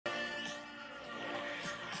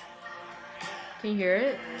Can you hear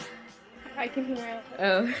it? I can hear it.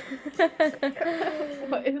 Oh.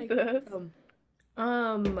 What is I this? can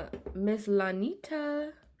Miss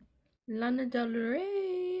Lanita, Lana Del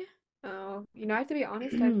Rey. Oh, I have to be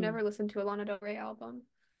honest, I've never listened to a Lana Del Rey album.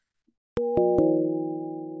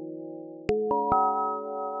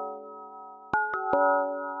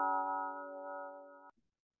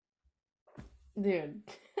 Dude,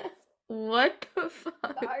 what the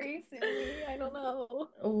fuck? Sorry, sue me. I don't know.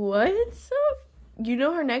 What's up? You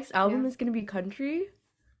know her next Yeah. album is gonna be country?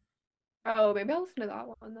 Oh, maybe I'll listen to that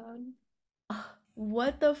one then.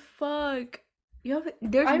 What the fuck?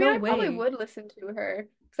 There's I mean, no I probably way. would listen to her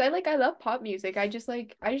because I love pop music. I just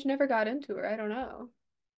never got into her. I don't know.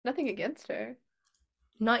 Nothing against her.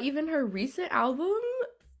 Not even her recent album?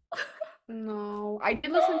 No, I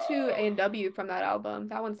did listen to A&W from that album.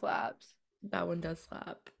 That one slaps. That one does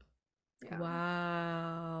slap. Yeah.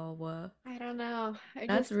 Wow. I don't know.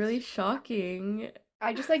 That's really shocking.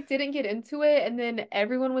 I just like didn't get into it and then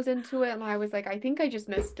everyone was into it and I was like, I think I just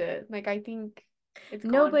missed it. Like I think it's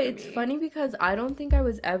No, gone but for it's me. funny because I don't think I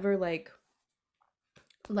was ever like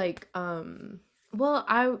well,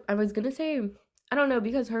 I was gonna say I don't know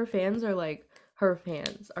because her fans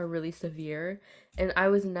are really severe and I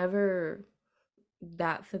was never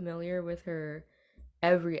that familiar with her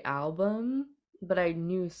every album, but I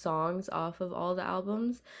knew songs off of all the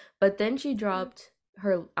albums. But then she Mhm. dropped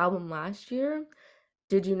her album last year.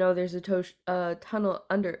 Did you know there's a tunnel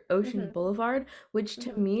under Ocean Mhm. Boulevard, which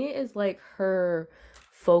to Mhm. me is like her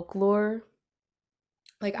folklore.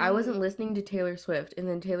 Like I wasn't Mm. listening to Taylor Swift, and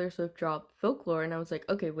then Taylor Swift dropped folklore, and I was like,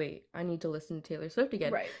 okay, wait, I need to listen to Taylor Swift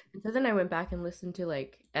again. Right. And so then I went back and listened to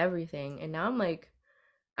like everything, and now I'm like,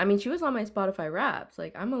 I mean, she was on my Spotify Wraps.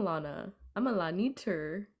 Like I'm a Laniter. I'm a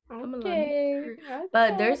Okay. Laniter.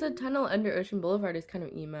 But Okay. there's a tunnel under Ocean Boulevard is kind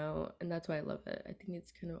of emo, and that's why I love it. I think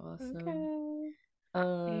it's kind of awesome. Okay.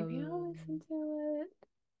 Maybe I'll listen Um, to it.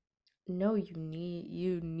 no, you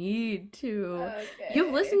need to. You've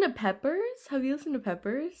Okay. listened to Peppers? Have you listened to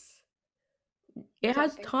Peppers? It Don't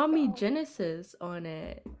has think Tommy so. Genesis on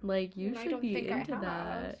it. Like you I should don't be think I into have.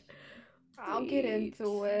 that. I'll get Sweet.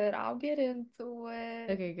 into it. I'll get into it.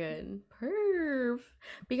 Okay, good. Perf.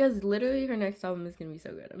 Because literally her next album is gonna be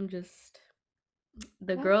so good.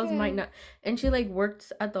 The girls might Okay. not, and she like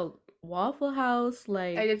works at the Waffle House,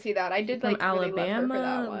 I like did see that. I she's did from like really love her for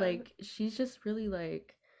that Alabama, one. like she's just really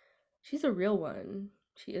like she's a real one.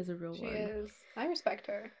 She is a real She one. is. I respect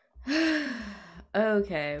her.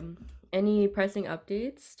 Okay. Any pressing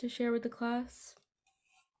updates to share with the class?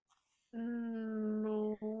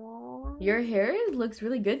 No. Your hair looks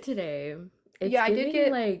really good today. It's Yeah, I did giving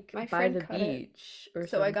get like my by friend the cut it. beach or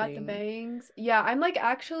So I got the something. bangs. Yeah, I'm like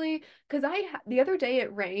actually, because the other day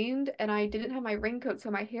it rained and I didn't have my raincoat,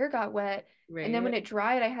 so my hair got wet. And then when Right? it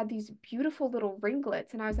dried, I had these beautiful little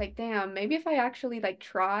ringlets. And I was like, damn, maybe if I actually like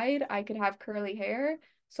tried, I could have curly hair.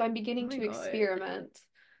 So I'm Oh beginning my to god. experiment.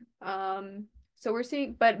 Um, so we're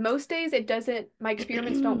seeing, but most days it doesn't, my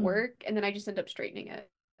experiments don't work, and then I just end up straightening it.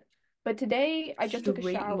 But today I just took a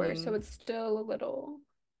shower, so Straightening.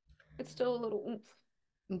 it's still a little oomph.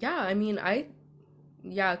 Yeah, I mean,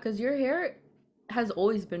 yeah, because your hair has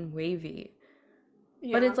always been wavy,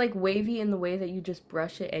 but Yeah, it's like wavy in the way that you just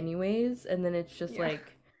brush it anyways, and then it's just yeah,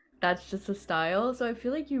 like that's just a style. So I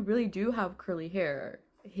feel like you really do have curly hair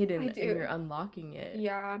I hidden and you're do. unlocking it.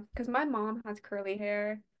 Yeah, because my mom has curly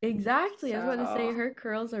hair, Exactly. I was about to say so her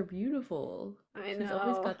curls are beautiful. I She's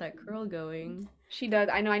always know got that curl going. she does.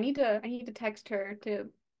 I know I need to text her to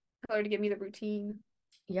tell her to give me the routine.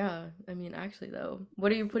 Yeah, I mean, actually though,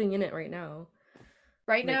 what are you putting in it right now?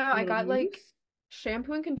 Right Like now, a I little got like mousse?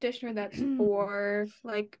 shampoo and conditioner that's for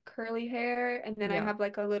like curly hair, and then I Yeah. have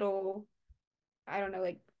like a little, I don't know,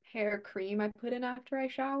 like hair cream I put in after I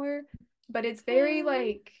shower. But it's very Um,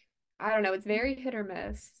 like, I don't know, it's very hit or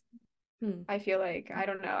miss. hmm. I feel like, I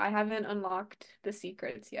don't know, I haven't unlocked the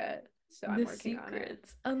secrets yet, so I'm The working on it.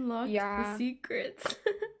 secrets. Unlocked the Yeah, secrets.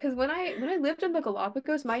 because when I lived in the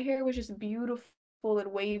Galapagos, my hair was just beautiful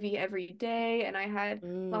and wavy every day, and I had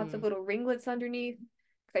lots of Mm, little ringlets underneath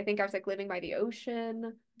because I think I was like living by the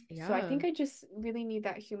ocean. So I yeah. think I just really need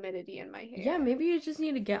that humidity in my Yeah, hair. maybe you just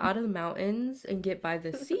need to get out of the mountains and get by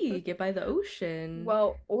the sea, get by the ocean.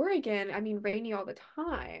 Well, Oregon, I mean, rainy all the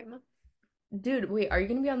time. Dude, wait, are you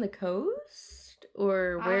gonna be on the coast?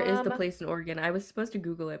 Or where is the Um, place in Oregon? I was supposed to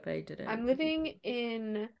Google it, but I I'm didn't. living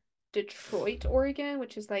in Detroit, Oregon,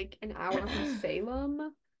 which is like an hour from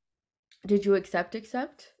Salem. Did you accept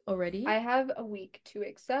already? I have a week to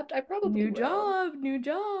accept. I probably New will. job, new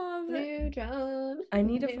job. New job, I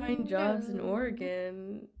need to find new jobs in job.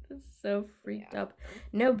 Oregon. So freaked Yeah. up.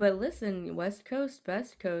 No, but listen, West Coast,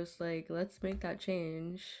 Best Coast, like let's make that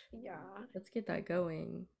change. Yeah. Let's get that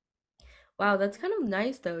going. Wow, that's Yeah. kind of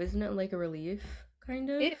nice though, isn't it? Like a relief, kind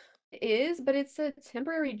of. It is, but it's a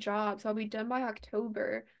temporary job, so I'll be done by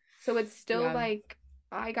October. So it's still Yeah. like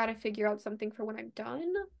I gotta figure out something for when I'm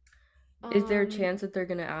done. Is there a Um, chance that they're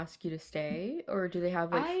gonna ask you to stay, or do they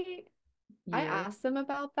have like I I year? asked them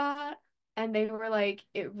about that, and they were like,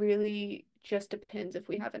 it really just depends if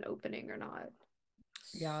we have an opening or not.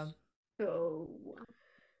 Yeah. So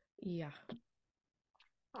Yeah.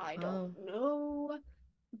 I don't Oh, know.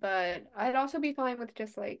 But I'd also be fine with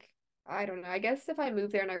just like, I don't know. I guess if I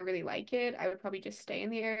move there and I really like it, I would probably just stay in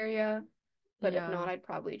the area. But if yeah. not, I'd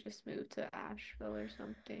probably just move to Asheville or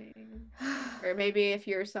something. Or maybe if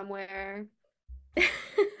you're somewhere,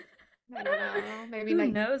 I don't know. Maybe Who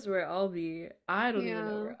like, knows where I'll be? I don't even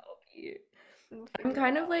know yeah, where I'll be. we'll I'm figure it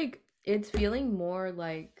kind of out. like, it's feeling more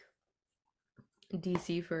like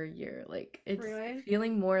DC for a year. Like, it's Really?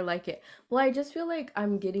 feeling more like it. Well, I just feel like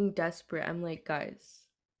I'm getting desperate. I'm like, guys,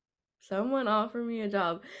 someone offer me a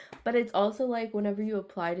job. But it's also like whenever you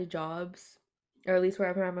apply to jobs, or at least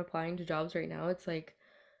wherever I'm applying to jobs right now, it's like,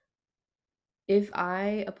 if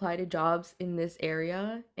I apply to jobs in this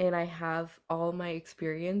area and I have all my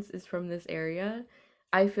experience is from this area,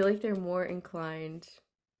 I feel like they're more inclined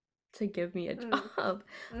to give me a Mm. job.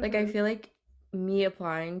 Like I Mm-hmm. feel like me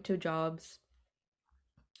applying to jobs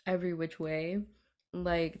every which way,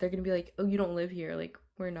 like they're gonna be like, "Oh, you don't live here. Like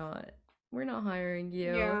we're not hiring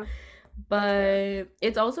you." Yeah, that's fair. But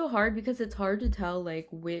it's also hard because it's hard to tell like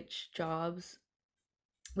which jobs.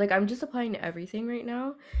 Like I'm just applying to everything right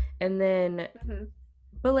now, and then Mm-hmm.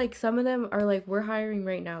 but like some of them are like we're hiring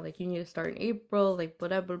right now, like you need to start in April, like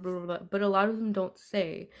whatever, blah, blah, blah. But a lot of them don't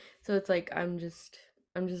say. So it's like I'm just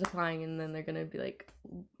applying and then they're gonna be like,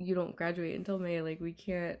 you don't graduate until May, like we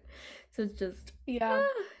can't. So it's just Yeah,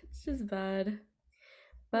 it's just bad.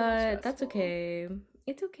 a little But that's stressful. okay.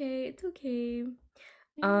 It's okay. It's okay.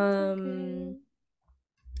 It's Um, okay.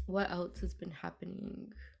 what else has been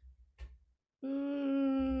happening?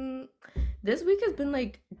 Mm, this week has been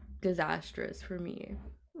like disastrous for me.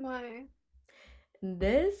 My,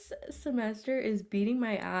 This semester is beating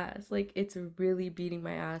my ass. Like it's really beating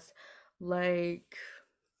my ass. Like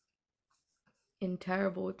in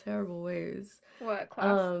terrible, terrible ways. what,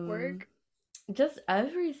 class Um work? just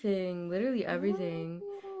everything, literally everything.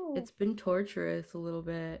 Oh, It's been torturous a little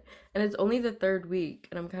bit. And it's only the third week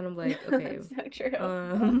and I'm kind of like, okay, that's not true.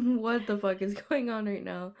 what the fuck is going on right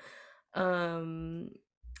now? Um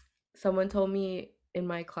someone told me in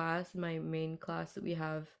my class, my main class, that we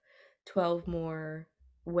have 12 more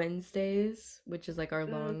Wednesdays, which is like our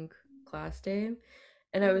Mm, long class day.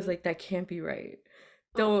 And I was mm-hmm. like, that can't be right.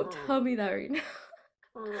 Don't tell Uh-uh. me that right now.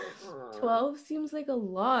 Uh-uh. 12 seems like a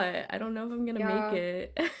lot. I don't know if I'm gonna make Yeah,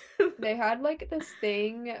 it. they had like this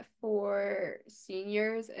thing for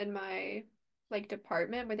seniors in my like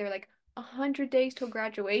department where they were like 100 days till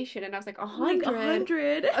graduation, and I was like 100.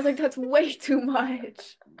 100. I was like, that's way too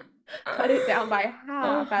much. Cut it down by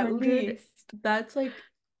A half at hundred. least. That's like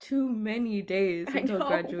too many days I until know.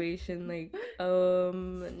 graduation. Like,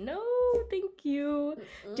 no, thank you.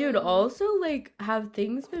 Dude, Mm-mm. also, like, have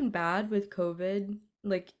things been bad with COVID,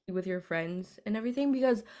 like, with your friends and everything?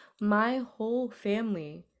 Because my whole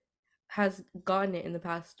family has gotten it in the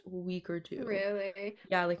past week or two. Really?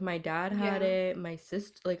 Yeah, like, my dad had Yeah. it, my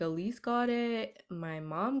sister, like, Elise got it, my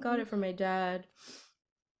mom got it Oof. from my dad,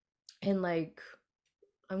 and, like,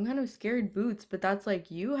 I'm kind of scared boots, but that's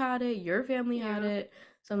like you had it, your family had Yeah. it.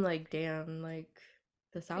 So I'm like, damn, like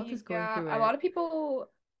the South is going Yeah, through a lot it. of people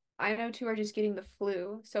I know too are just getting the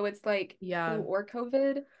flu. So it's like flu Yeah. or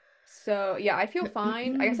COVID. So yeah, I feel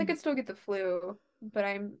fine. I guess I could still get the flu, but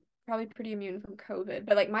I'm probably pretty immune from COVID.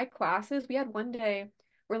 But like my classes, we had one day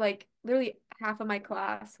where like literally half of my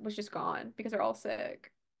class was just gone because they're all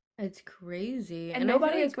sick. It's crazy. And And I feel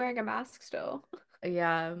nobody is like, wearing a mask still.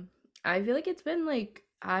 yeah, I feel like it's been like,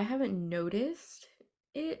 I haven't noticed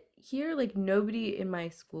it here. Like, nobody in my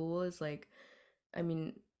school is like, I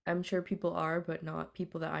mean, I'm sure people are, but not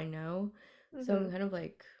people that I know. So I'm Hmm. kind of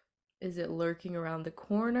like, is it lurking around the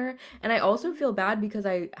corner? And I also feel bad because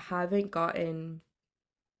I haven't gotten,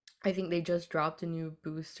 I think they just dropped a new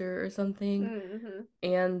booster or something, Mm-hmm.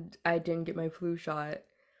 and I didn't get my flu shot.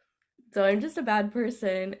 So I'm just a bad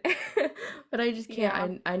person. But I just can't. Yeah.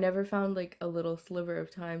 I never found like a little sliver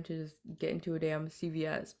of time to just get into a damn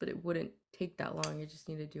CVS, but it wouldn't take that long. I just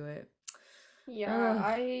need to do it. Yeah, Ugh.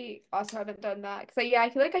 I also haven't done that because yeah, I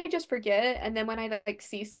feel like I just forget, and then when I like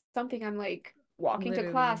see something, I'm like, walking to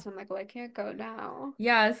Literally. class. And I'm like, well, I can't go now.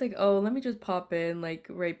 Yeah, it's like, oh, let me just pop in like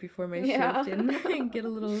right before my shift Yeah. and get a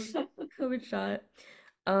little COVID shot.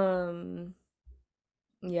 Um,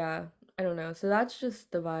 yeah, I don't know. So that's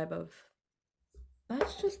just the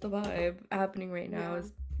vibe happening right now. Yeah.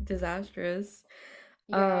 It's disastrous.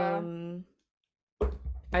 Yeah. Um,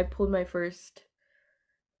 I pulled my first,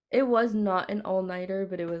 it was not an all-nighter,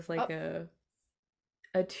 but it was like Oh,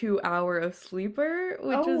 a 2 hour of sleeper,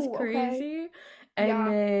 which was oh, okay. crazy. And Yeah.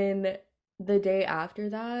 then the day after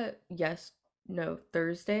that, yes, no,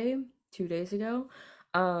 Thursday, 2 days ago,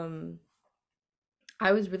 um,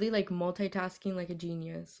 I was really like multitasking like a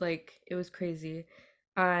genius. Like it was crazy.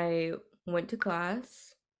 I went to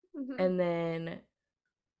class Hmm. and then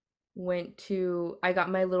I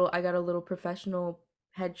got a little professional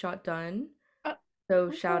headshot done. Uh,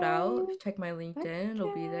 So shout out, okay. check my LinkedIn, it'll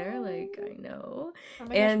be there. Like Okay. I know. Oh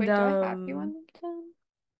my gosh, And wait, do I have you on LinkedIn?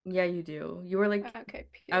 yeah, you do. You were like, Okay,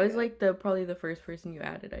 I was period. like the probably the first person you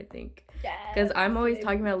added, I think. Because Yes, I'm always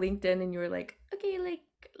talking same. about LinkedIn and you were like, okay, like,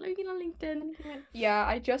 looking on LinkedIn. Yeah,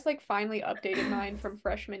 I just like finally updated mine from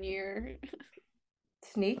freshman year.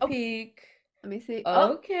 Sneak Oh, peek. let me see.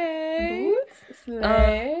 Oh, Okay. boots, Um,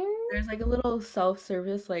 slay. there's like a little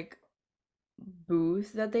self-service like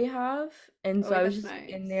booth that they have. And Oh so wait, I was that's just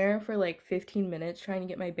in nice. there for like 15 minutes trying to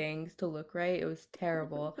get my bangs to look right. It was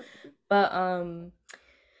terrible. But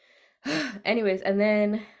anyways, and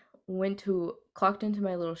then clocked into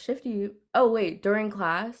my little shifty. Oh wait, during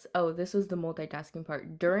class. Oh, this was the multitasking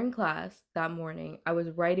part. During class that morning, I was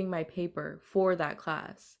writing my paper for that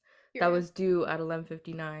class that Period. was due at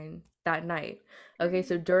 11:59 that night. Okay, Period.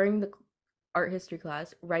 so during the art history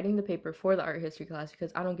class, writing the paper for the art history class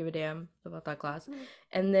because I don't give a damn about that class. Mm.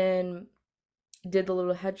 And then did the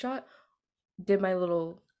little headshot, did my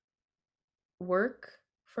little work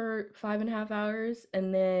for 5.5 hours,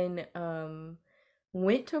 and then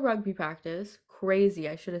went to rugby practice. Crazy,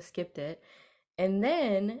 I should have skipped it. And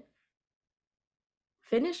then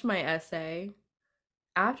finished my essay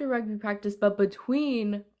after rugby practice, but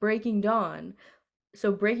between Breaking Dawn.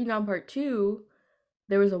 So Breaking Dawn Part 2,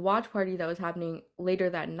 there was a watch party that was happening later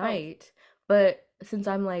that Oh. night. But since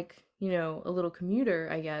I'm like, a little commuter,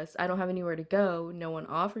 I guess, I don't have anywhere to go. No one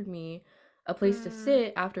offered me a place to Mm.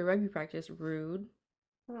 sit after rugby practice. Rude.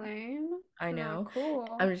 Lame. I Not know. cool.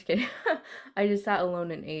 I'm just kidding. I just sat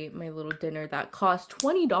alone and ate my little dinner that cost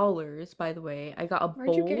 $20, by the way. I got a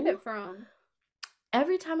Where'd you get bowl. it from?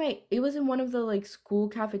 Every time it was in one of the like school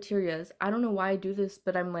cafeterias. I don't know why I do this,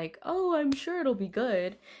 but I'm like, oh, I'm sure it'll be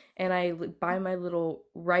good. And I buy my little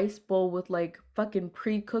rice bowl with like fucking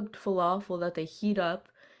pre-cooked falafel that they heat up.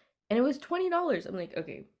 And it was $20. I'm like,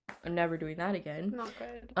 okay, I'm never doing that again. Not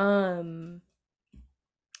good. Um,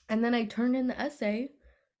 and then I turned in the essay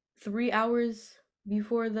 3 hours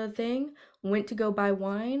before the thing, went to go buy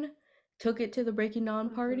wine, took it to the Breaking Dawn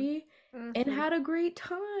Mm-hmm. party, and Mm-hmm. had a great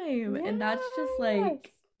time. And Yes.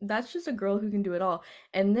 that's just a girl who can do it all.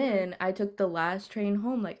 And Mm-hmm. then I took the last train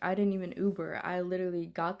home. Like, I didn't even Uber. I literally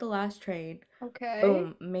got the last train, Okay.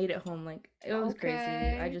 boom, made it home. Like, it was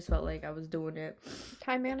crazy. I Okay. just felt like I was doing it.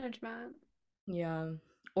 Time management. Yeah.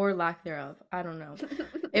 Or lack thereof. I don't know.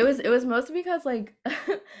 It was mostly because like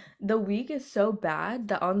the week is so bad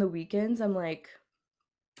that on the weekends I'm like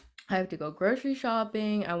I have to go grocery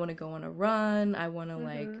shopping, I want to go on a run, I want to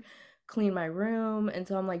like Mm-hmm. clean my room, and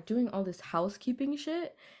so I'm like doing all this housekeeping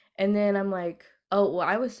shit, and then I'm like, oh, well,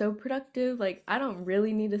 I was so productive, like I don't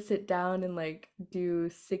really need to sit down and like do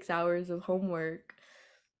 6 hours of homework,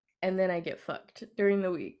 and then I get fucked during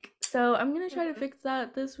the week. So I'm going to try to Mm-hmm. fix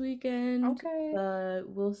that this weekend, Okay. but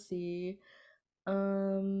we'll see.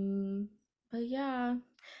 Um, but yeah.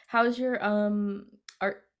 How's your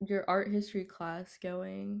art history class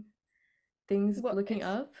going? Things Well, looking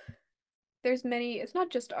up? there's many, it's not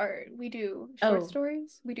just art. We do short Oh,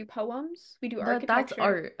 stories, we do poems, we do that's architecture.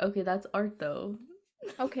 art. Okay, that's art though.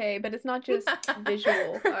 Okay, but it's not just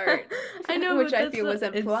visual art, I know, which but I that's feel not, was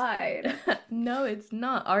it's implied. no, it's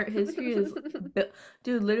not. Art history is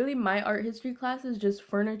dude, literally my art history class is just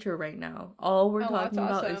furniture right now. All we're Oh, wow, that's talking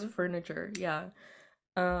about is awesome. furniture. Yeah.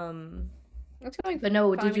 Um, It's going but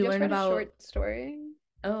no, fine. did We you just learn read a about short story.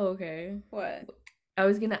 Oh, okay. What? I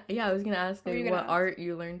was gonna ask What were like you gonna what ask? art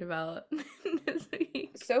you learned about this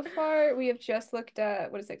week. So far, we have just looked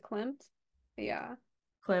at, what is it, Klimt? Yeah.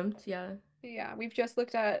 Klimt, yeah. Yeah, we've just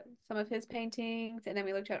looked at some of his paintings, and then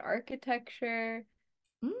we looked at architecture,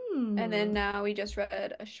 and then Hmm. now we just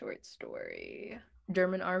read a short story.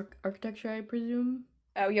 German architecture, I presume.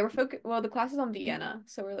 Oh yeah, well, the class is on Vienna,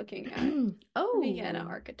 so we're looking at Vienna Oh.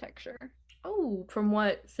 architecture, Oh, from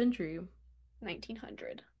what century?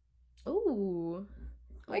 1900. Oh.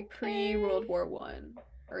 like pre Okay. World War One,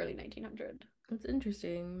 early 1900. That's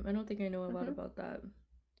interesting. I don't think I know a lot Mm-hmm. about that.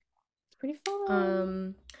 It's pretty fun.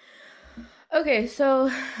 Um, okay,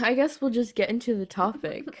 so I guess we'll just get into the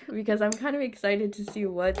topic because I'm kind of excited to see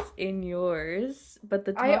what's in yours. But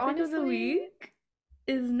the I topic of the honestly, week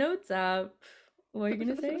is Notes app. What are you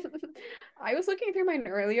gonna say? I was looking through mine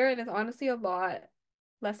earlier, and it's honestly a lot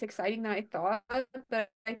less exciting than I thought. But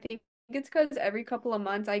I think it's because every couple of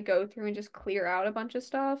months I go through and just clear out a bunch of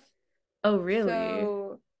stuff. Oh, really?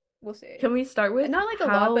 So we'll see. Can we start with Not like a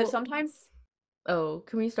lot, but how? sometimes. Oh,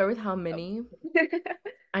 can we start with how Oh. many?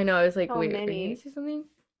 I know, I was like, How wait, are you gonna many? say something?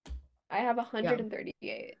 I have Yeah.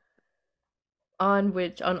 138. On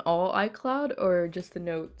which? On all iCloud or just the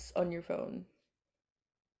notes on your phone?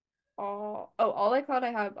 All iCloud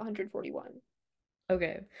I have 141.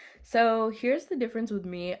 Okay. So here's the difference with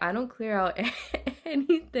me. I don't clear out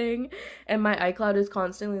anything, and my iCloud is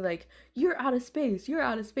constantly like, you're out of space, you're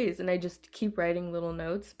out of space. And I just keep writing little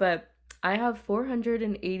notes. But I have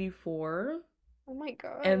 484 Oh my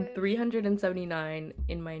and gosh. 379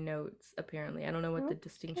 in my notes, apparently. I don't know what the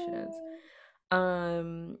distinction is. Okay.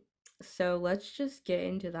 Um, so let's just get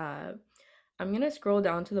into that. I'm gonna scroll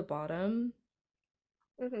down to the bottom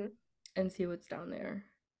Mm-hmm. and see what's down there.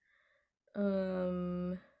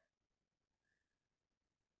 Um,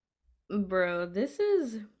 Bro, this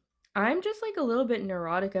is I'm just like a little bit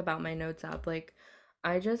neurotic about my notes app. Like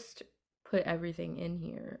I just put everything in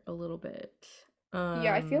here a little bit.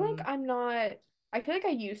 Yeah, I feel like Um I'm not. I feel like I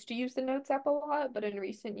used to use the Notes app a lot, but in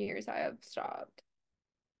recent years I have stopped.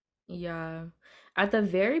 yeah. At the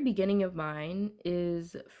very beginning of mine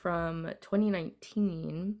is from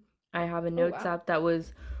 2019. I have a Oh notes wow. app that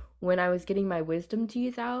was when I was getting my wisdom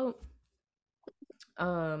teeth out.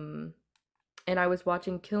 Um and I was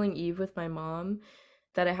watching Killing Eve with my mom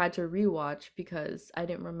that I had to rewatch because I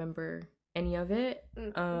didn't remember any of it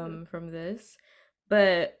Mm-hmm. from this.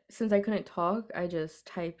 But since I couldn't talk, I just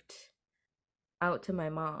typed out to my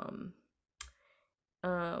mom.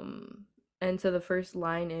 Um and so the first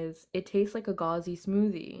line is it tastes like a gauzy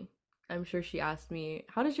smoothie. I'm sure she asked me,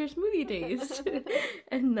 "How does your smoothie taste?"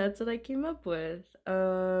 And that's what I came up with.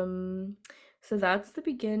 So that's the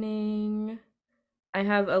beginning. I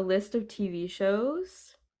have a list of TV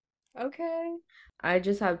shows. Okay. I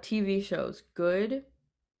just have TV shows, good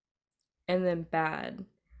and then bad.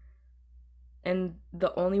 And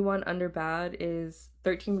the only one under bad is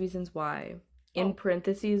 13 Reasons Why. In Oh,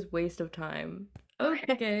 parentheses, waste of time.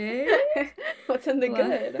 okay. Okay. What's in the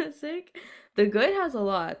good? Classic. The good has a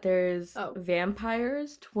lot. There's Oh.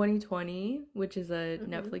 Vampires 2020, which is a Mm-hmm.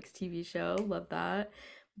 Netflix TV show. Love that.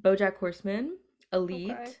 BoJack Horseman, Okay.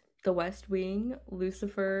 Elite, The West Wing,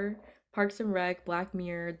 Lucifer, Parks and Rec, Black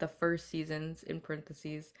Mirror, the first seasons in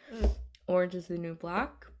parentheses, Mm. Orange is the New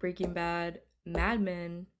Black, Breaking Bad, Mad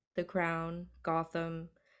Men, The Crown, Gotham,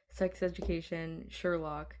 Sex Education,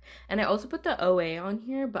 Sherlock. And I also put the OA on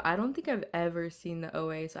here, but I don't think I've ever seen the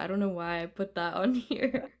OA, so I don't know why I put that on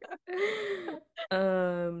here.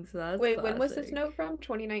 So that's Wait, when was this classic. note from?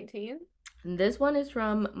 2019? And this one is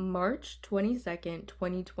from March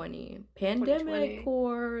 22nd, 2020. Pandemic 2020.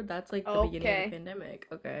 core. That's like the beginning of the Okay. pandemic,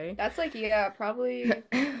 okay? That's like, yeah, probably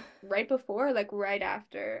right before, like right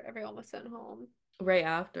after everyone was sent home. Right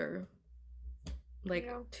after, like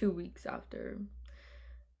Yeah. 2 weeks after.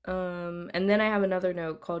 And then I have another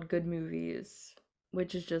note called Good Movies,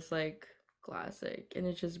 which is just like classic, and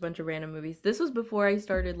it's just a bunch of random movies. This was before I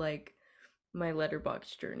started like my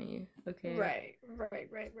letterbox journey, okay? Right, right,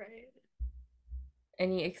 right, right.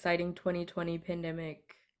 Any exciting 2020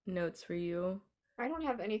 pandemic notes for you? I don't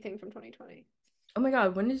have anything from 2020. Oh my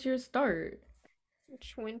God, when does yours start?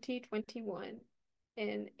 2021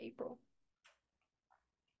 in April.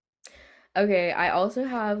 Okay, I also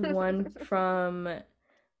have one from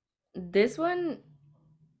this one.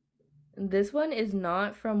 This one is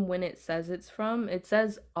not from when it says it's from. It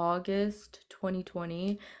says August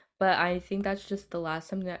 2020, but I think that's just the last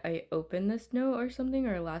time that I opened this note or something,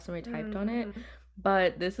 or last time I typed on it. Mm-hmm.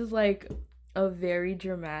 But this is like a very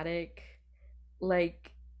dramatic,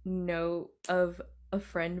 like, note of a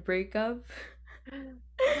friend breakup.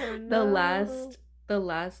 Oh The no. last the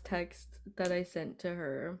last text that I sent to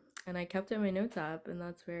her, and I kept it in my notes app, and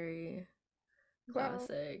that's very Wow.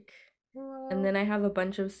 classic. And Wow. then I have a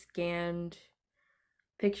bunch of scanned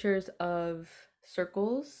pictures of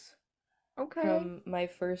circles Okay. from my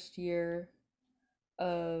first year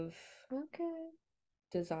of Okay.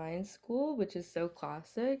 design school, which is so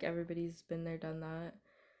classic. Everybody's been there, done that.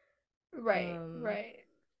 Right, Um, right.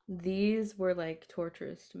 these were like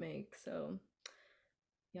torturous to make, so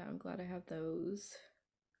yeah, I'm glad I have those.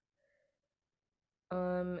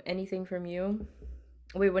 Anything from you?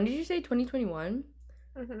 Wait, when did you say 2021?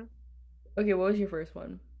 Hmm. Okay, what was your first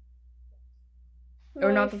one?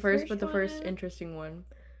 Or My not the first, but first the first one, interesting one.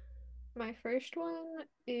 my first one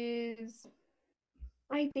is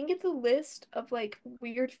I think it's a list of like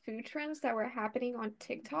weird food trends that were happening on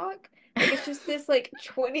TikTok. Like it's just this like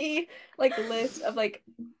 20 like list of like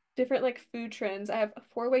different like food trends. I have a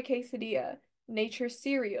four-way quesadilla, nature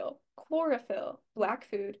cereal, chlorophyll, black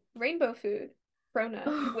food, rainbow food,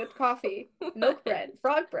 cronut, whipped coffee, milk What? bread,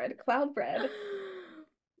 frog bread, cloud bread.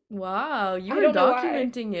 Wow, you I were don't know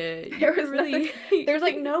why. documenting it. You There were was nothing, really. there's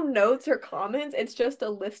like no notes or comments. It's just a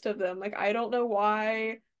list of them. Like I don't know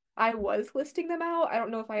why I was listing them out. I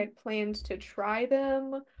don't know if I had planned to try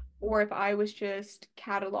them or if I was just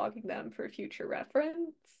cataloging them for future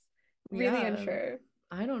reference. Really Yeah, unsure.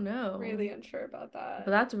 I don't know. Really unsure about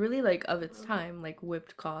But that. that's really like of its Um, time, like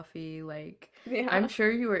whipped coffee. Like, I'm yeah.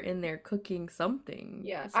 sure you were in there cooking something,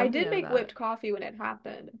 Yeah. I something did out of make that. whipped coffee when it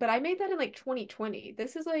happened, but I made that in like 2020.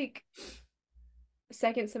 This is like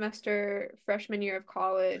second semester freshman year of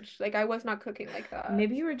college. Like I was not cooking like that.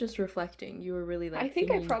 Maybe you were just reflecting. You were really I like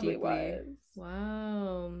think I thinking probably deeply. was.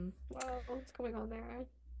 Wow. Wow, what's going on there?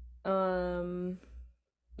 Um,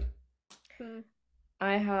 Hmm.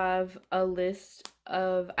 I have a list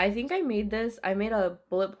of, I think I made a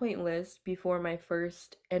bullet point list before my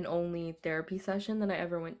first and only therapy session that I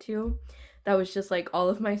ever went to. That was just like all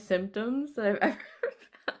of my symptoms that I've ever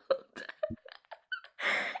felt.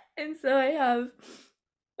 And so I have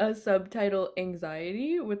a subtitle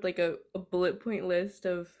anxiety with like a bullet point list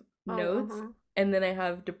of Oh, notes. uh-huh. And then I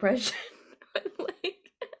have depression with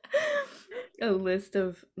like a list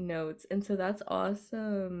of notes. And so that's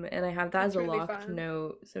awesome. And I have that as That's a really locked fun.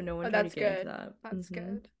 note. So no one Oh, tried to that's get into good. that. That's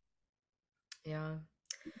good. Yeah.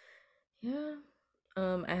 Yeah.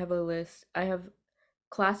 I have a list. I have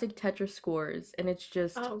classic Tetris scores, and it's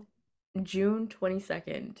just Oh, June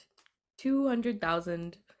 22nd.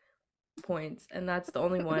 200,000 points, and that's the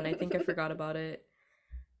only one. I think I forgot about it.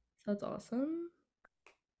 So that's awesome.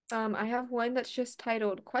 I have one that's just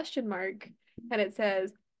titled question mark, and it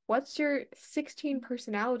says, "What's your 16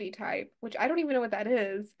 personality type?" Which I don't even know what that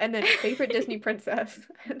is. And then favorite Disney princess,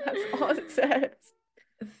 and that's all it says.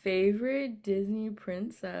 Favorite Disney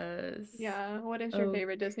princess. Yeah, what is your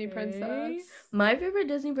favorite Disney Okay. princess? My favorite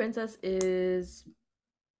Disney princess is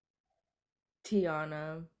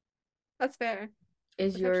Tiana. That's fair.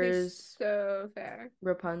 Is That's actually yours so fair.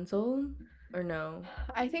 Rapunzel or no?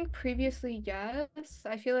 I think previously, yes.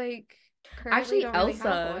 I feel like currently Actually, don't really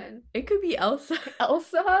have Elsa. one. It could be Elsa.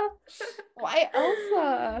 Elsa? Why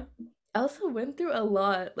Elsa? Elsa went through a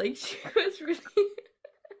lot. Like she was really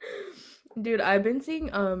Dude, I've been seeing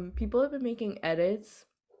people have been making edits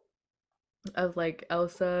of like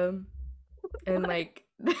Elsa and Why, like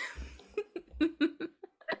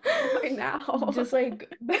why now? just like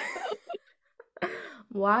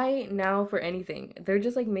why now for anything? They're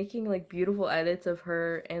just like making like beautiful edits of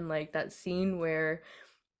her and like that scene where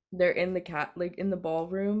they're in the cat like in the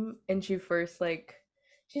ballroom and she first like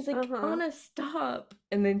she's like Uh-huh. Anna stop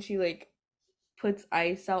and then she like puts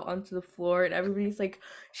ice out onto the floor and everybody's like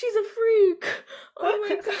she's a freak. Oh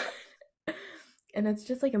my god. And it's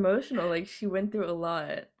just like emotional like she went through a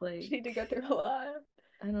lot She like did go through a lot.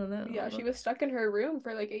 I don't Yeah, she know. was stuck in her room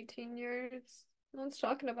for like 18 years. No one's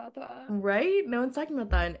talking about that. Right? No one's talking about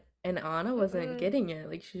that and Anna wasn't Mm-mm. getting it.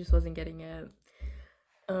 Like she just wasn't getting it.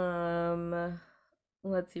 Um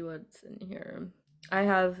let's see what's in here. I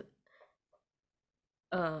have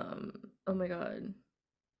oh my god.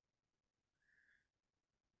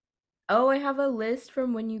 Oh, I have a list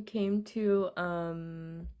from when you came to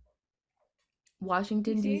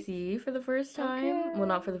Washington DC? D.C. for the first time. Well,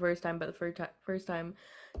 not Okay. for the first time, but the first time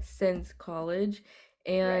since college.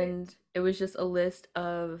 Right. And it was just a list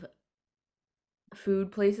of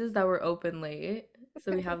food places that were open late.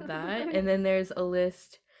 So we have that. And then there's a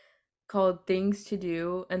list called Things to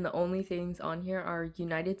Do, and the only things on here are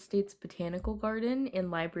United States Botanical Garden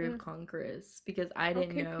and Library of Mm, Congress because I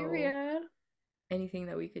didn't okay, know period. anything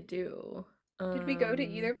that we could do. Did we go to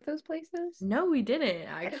either Um, of those places? no, we didn't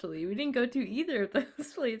actually. We didn't go to either of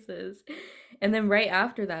those places. And then right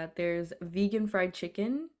after that, there's vegan fried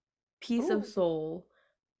chicken, piece of Ooh. soul,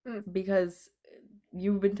 Mm. because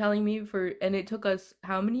you've been telling me for, and it took us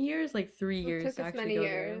how many years? Like three It years took to us actually many go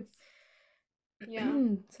there. years. Yeah.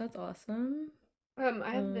 So that's awesome.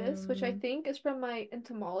 I have this, which I Um, think is from my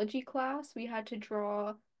entomology class. We had to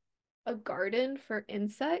draw a garden for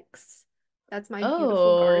insects. That's my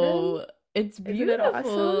beautiful garden. oh, it's Isn't it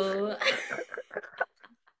awesome? beautiful.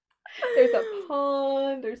 There's a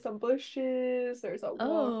pond, there's some bushes, there's a Oh,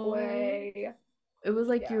 walkway. It was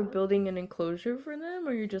like you're Yeah. building an enclosure for them,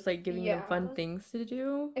 or you're just like giving them fun Yeah. things to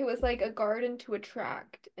do? It was like a garden to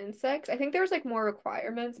attract insects. I think there was like more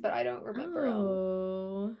requirements, but I don't remember them.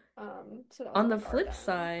 Oh. So that was On my the flip garden.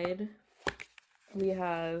 side, we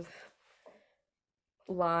have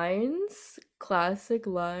lines, classic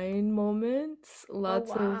line moments, Oh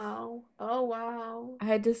lots of. wow. Oh wow. I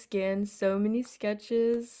had to scan so many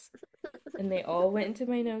sketches, and they all went into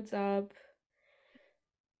my notes app.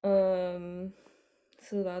 Um,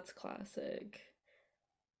 so that's classic.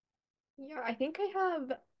 Yeah,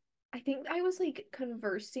 I think I was like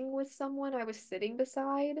conversing with someone I was sitting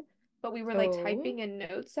beside, but we were like Oh. typing in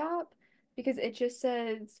notes app because it just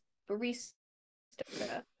says barista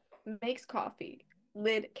makes coffee.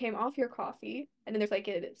 Lid came off your coffee, and then there's like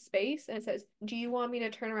a space, and it says, "Do you want me to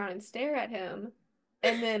turn around and stare at him?"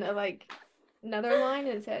 And then like another line,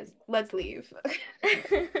 and it says, "Let's leave."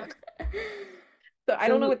 So I So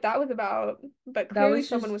don't know who, what that was about, but that clearly was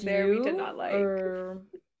someone just was there we did you, not like. or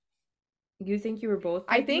you think you were both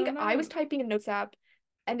I typing think on I that? was typing in Notes app,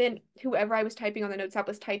 and then whoever I was typing on the Notes app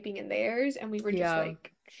was typing in theirs, and we were just Yeah,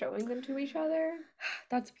 like showing them to each other.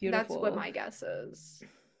 that's That's what beautiful. my guess is.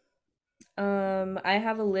 I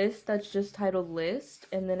have a list that's just titled list,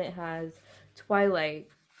 and then it has Twilight,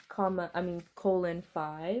 colon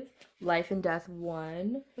 5, Life and Death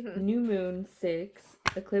 1, Hmm. New Moon 6,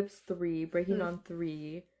 Eclipse 3, Breaking Hmm. on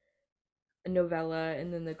 3, a novella,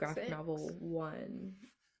 and then the graphic novel Six. 1.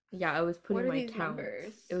 Yeah, I was What putting are my these count.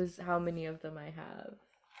 It numbers? was how many of them I have.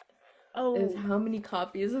 It was Oh, how many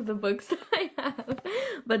copies of the books I have.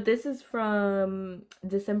 But this is from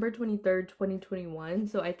December 23rd, 2021,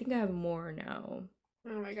 so I think I have more now.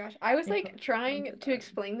 oh my gosh. I was If like I'm trying good to that.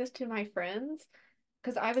 explain this to my friends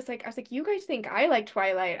because I was like, you guys think I like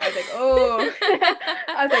Twilight? I was like, oh,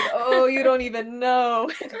 I was like, oh, you don't even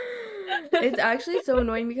know. It's actually so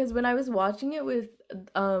annoying because when I was watching it with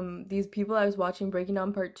these people I was watching Breaking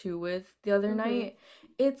Down Part 2 with the other Hmm. night,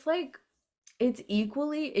 it's like it's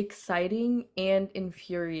equally exciting and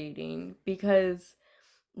infuriating because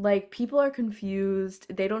like people are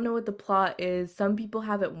confused. They don't know what the plot is. Some people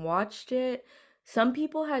haven't watched it. Some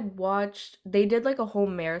people had watched, they did like a whole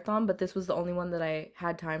marathon, but this was the only one that I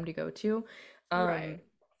had time to go to. Um Right.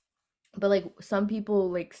 but like some people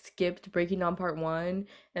like skipped Breaking Dawn Part 1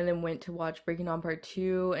 and then went to watch Breaking Dawn Part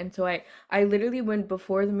 2. And so I literally went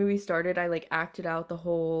before the movie started, I like acted out the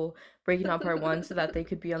whole Breaking Dawn Part 1 so that they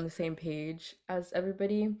could be on the same page as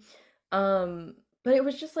everybody. Um but it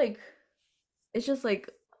was just like it's just like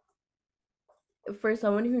for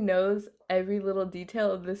someone who knows every little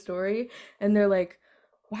detail of the story and they're like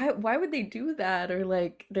why would they do that, or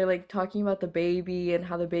like they're like talking about the baby and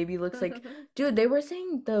how the baby looks like, dude, they were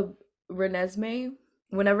saying the Renesmee,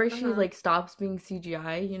 whenever she Uh-huh. like stops being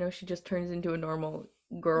CGI, she just turns into a normal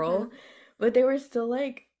girl, Hmm. but they were still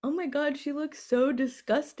like, oh my god, she looks so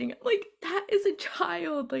disgusting. I'm like, that is a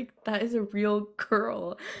child, like that is a real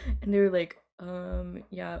girl. And they were like,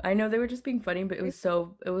 yeah, I know they were just being funny, but it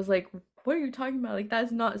was like, what are you talking about? Like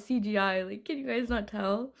that's not CGI. Like, can you guys not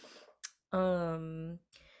tell? Um,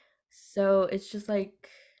 so it's just like,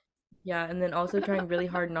 yeah, and then also trying really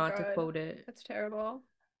hard Oh not to God, quote it. that's terrible.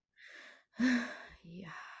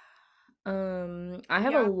 Yeah. I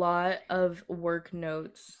have a Yeah, lot of work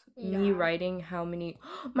notes. Me yeah. writing how many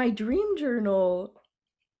my dream journal.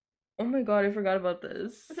 Oh my god, I forgot about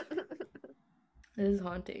this. This is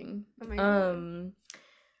haunting. Oh my gosh. Um,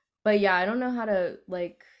 but yeah, I don't know how to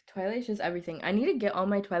like Twilight's just everything. I need to get all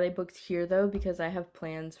my Twilight books here though because I have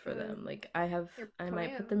plans for Mm, them. Like your I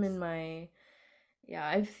might put them in plans. my, yeah,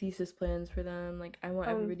 I have thesis plans for them. Like I want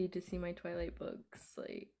Oh, everybody to see my Twilight books.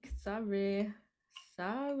 Like sorry.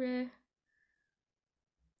 Sorry.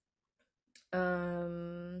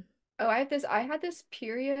 Um oh, I had this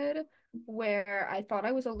period where I thought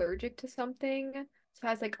I was allergic to something. So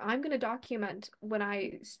I was like, I'm gonna document when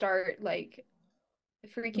I start like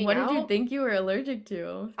freaking what did you out. think you were allergic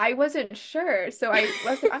to? I wasn't sure. So I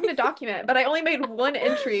was like, I'm gonna document, but I only made one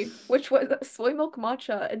entry, which was soy milk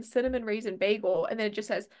matcha and cinnamon raisin bagel, and then it just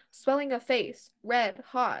says swelling of face, red,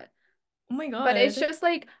 hot. Oh my But it's god. just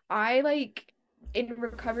like I like in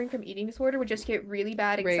recovering from eating disorder would just get really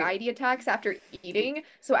bad Right. anxiety attacks after eating.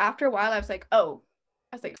 So after a while I was like, "Oh."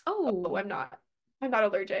 I was like, "Oh, Oh, I'm not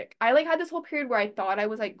allergic." I like had this whole period where I thought I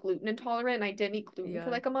was like gluten intolerant and I didn't eat gluten for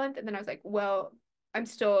yeah. like a month and then I was like, "Well, I'm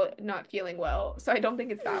still not feeling well." So I don't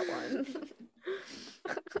think it's that one.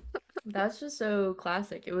 That's just so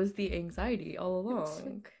classic. It was the anxiety all It was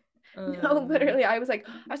along. no, Um literally I was like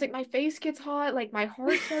my face gets hot, like my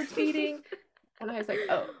heart starts beating and I was like,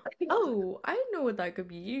 "Oh." Oh, I know what that could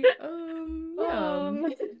be. Yeah. Um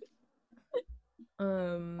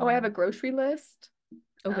Oh, I have a Um, grocery list.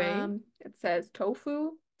 okay. It says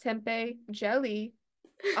tofu, tempeh, jelly,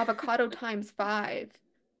 avocado times five,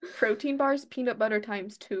 protein bars, peanut butter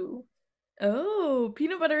times two. Oh,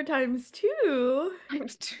 peanut butter times two.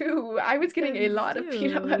 Times two. I was getting a Times lot of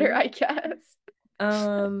peanut butter, two. I guess.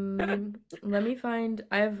 Let me find.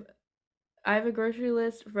 I have a grocery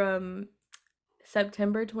list from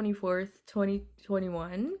September 24th,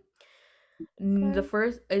 2021. The Okay.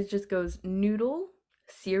 first it just goes noodle,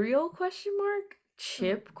 cereal question mark,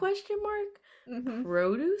 Mm, chip question mark, mm-hmm.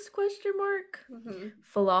 produce question mark, Mm-hmm.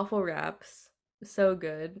 falafel wraps, so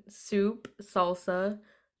good, soup, salsa,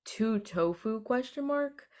 two tofu question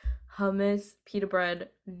mark, hummus, pita bread,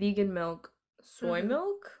 vegan milk, soy Mm-hmm.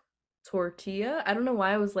 milk, tortilla. I don't know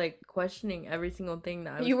why I was like questioning every single thing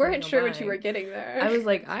that I was You planning weren't on sure what you were buying. getting there. I was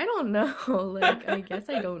like, I don't know. Like, I guess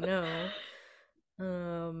I don't know.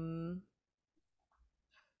 Um,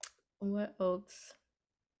 what else?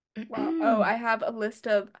 Wow. Oh, I have a list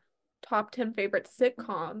of top 10 favorite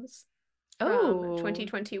sitcoms from Oh,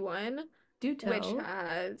 2021, do which tell.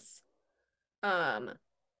 has um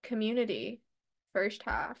Community, first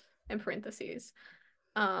half, in parentheses.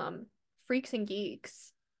 Um, Freaks and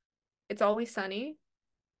Geeks, It's Always Sunny,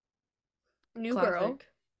 New Girl, Classic.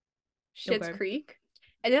 Schitt's Okay. Creek.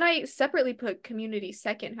 And then I separately put Community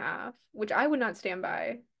second half, which I would not stand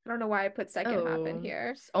by. I don't know why I put second half in Oh,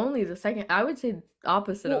 here. it's only the second. I would say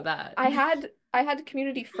opposite of Well, that. I had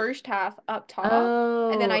Community first half up top,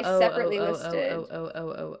 and then Oh, I oh, oh, separately oh, oh, oh, listed. oh, oh,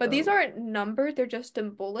 oh, But these oh. aren't numbered, they're just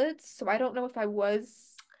in bullets, so I don't know if I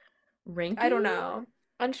was, I don't Ranking? know,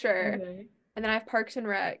 unsure. Okay. And then I have Parks and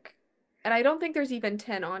Rec. And I don't think there's even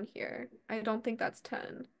 10 on here. I don't think that's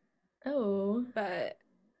 10. Oh. But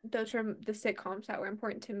those are the sitcoms that were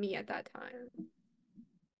important to me at that time.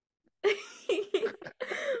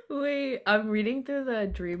 Wait, I'm reading through the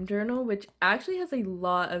dream journal, which actually has a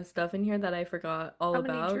lot of stuff in here that I forgot all How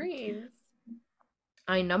many about. dreams?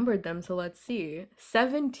 I numbered them, so let's see.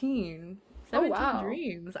 17. Oh, 17 wow.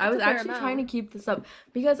 dreams. I That's was a fair actually trying to amount. keep this up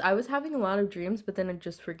because I was having a lot of dreams, but then I'm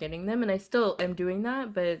just forgetting them, and I still am doing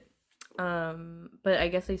that, but I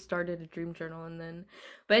guess I started a dream journal and then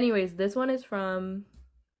but anyways, this one is from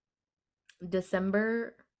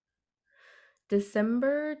December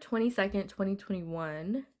December 22nd,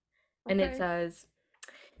 2021, and it Okay. says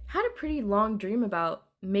had a pretty long dream about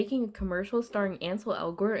making a commercial starring Ansel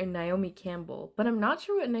Elgort and Naomi Campbell, but I'm not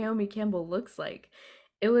sure what Naomi Campbell looks like.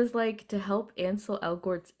 It was like to help Ansel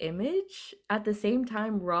Elgort's image. At the same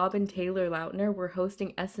time, Rob and Taylor Lautner were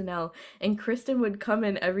hosting SNL, and Kristen would come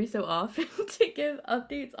in every so often to give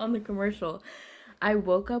updates on the commercial. I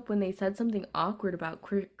woke up when they said something awkward about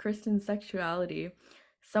Kristen's sexuality.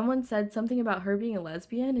 Someone said something about her being a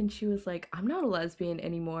lesbian, and she was like, I'm not a lesbian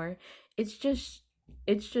anymore. It's just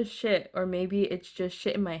it's just shit, or maybe it's just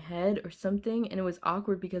shit in my head or something. And it was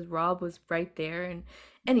awkward because Rob was right there. And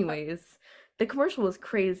anyways, the commercial was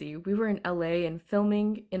crazy. We were in LA and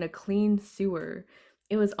filming in a clean sewer.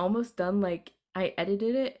 It was almost done. Like, I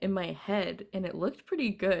edited it in my head and it looked pretty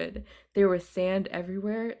good. There was sand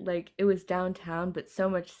everywhere. Like, it was downtown, but so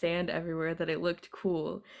much sand everywhere that it looked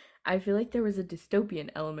cool. I feel like there was a dystopian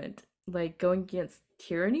element, like going against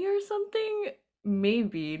tyranny or something.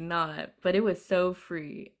 Maybe not, but it was so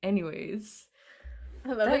free. Anyways,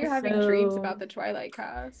 I love that you're that's having dreams about so, the Twilight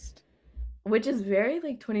cast. which is very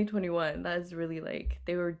like 2021. That is really like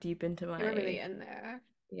they were deep into You were really my, in there.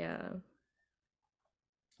 yeah.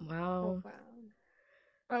 Oh, Wow. wow.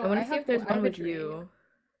 I Oh, want to see if there's I one have a with dream. you.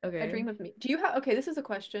 A Okay. dream of me. Do you have, okay, this is a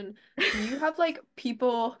question. Do you have like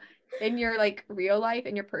people in your like real life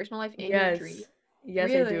and your personal life in your dream? Yes.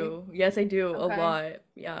 Yes, I Really? do. Yes, I do. A Okay. lot.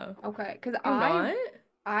 Yeah. Okay. Because Do you not?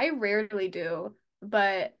 I rarely do,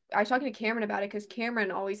 but I was talking to Cameron about it because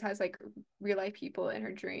Cameron always has like real life people in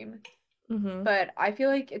her dream. Mm-hmm. But I feel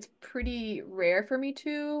like it's pretty rare for me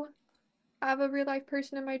to have a real life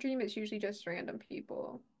person in my dream. It's usually just random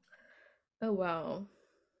people. Oh, wow.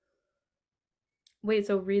 Wait,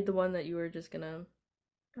 so read the one that you were just gonna.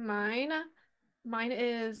 Mine Mine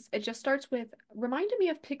is, it just starts with, reminded me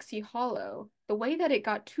of Pixie Hollow. The way that it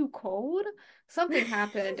got too cold, something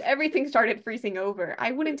happened. Everything started freezing over.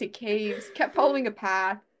 I went into caves, kept following a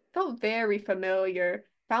path, felt very familiar.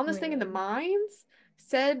 Found Oh this my thing in the God. mines.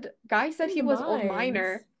 Guy said In he the was old mines.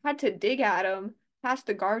 miner, had to dig at him, past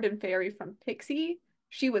the garden fairy from Pixie.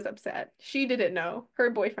 She was upset. She didn't know. Her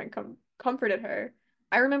boyfriend comforted her.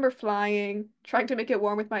 I remember flying, trying to make it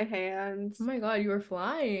warm with my Oh hands. my God, you were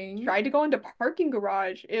flying. Tried to go into parking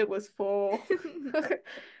garage. It was full.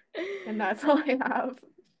 And that's all I have.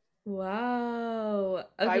 Wow.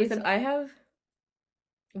 So I Okay, was so in I have.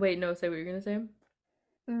 Wait, no, say what you're gonna say.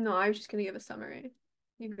 No, I was just gonna give a summary.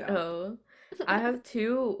 You go. Oh, I have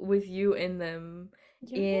two with you in them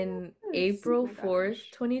in Yes. Oh April my 4th,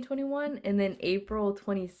 gosh. 2021, and then April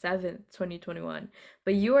 27th, 2021.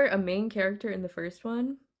 But you are a main character in the first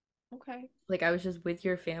one. Okay. Like I was just with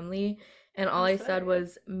your family, and all That's I said hilarious.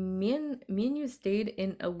 was me and you stayed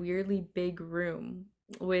in a weirdly big room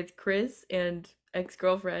with Chris and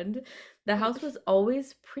ex-girlfriend. The house was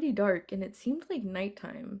always pretty dark and it seemed like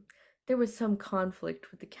nighttime. There was some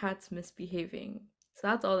conflict with the cats misbehaving. So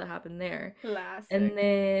that's all that happened there. And Classic.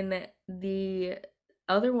 then the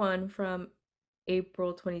other one from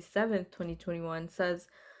April 27th, 2021 says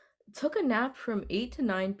took a nap from 8 to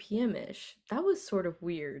 9 p.m. ish. That was sort of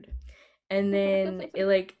weird. And then it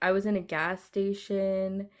like I was in a gas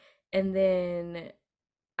station and then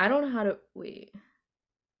I don't know how to wait.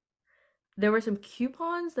 There were some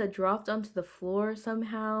coupons that dropped onto the floor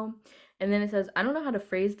somehow. And then it says, I don't know how to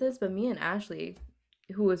phrase this, but me and Ashley,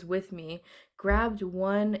 who was with me, grabbed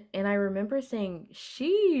one and I remember saying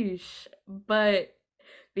sheesh, but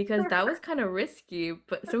because that was kind of risky,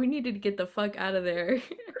 but so we needed to get the fuck out of there.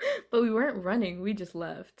 But we weren't running, we just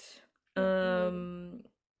left. Mm-mm. Um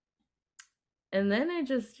and then it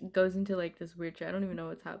just goes into like this weird shit. I don't even know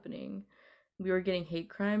what's happening. We were getting hate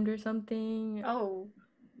crimed or something. Oh,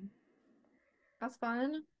 that's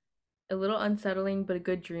fun. A little unsettling, but a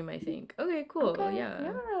good dream, I think. Okay, cool. Okay. Yeah.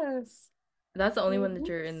 Yes. That's the only one that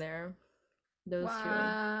you're in Whoops. there. Those two.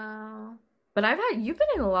 Wow. But you've been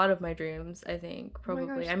in a lot of my dreams, I think, Oh my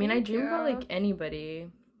probably. gosh, I mean, I thank dream about like you. anybody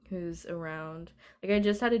who's around. Like I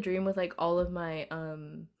just had a dream with like all of my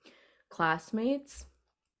classmates,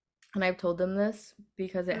 and I've told them this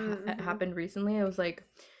because it Mm-hmm. happened recently. It was like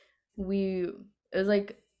we it was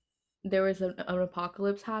like there was an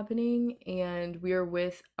apocalypse happening and we were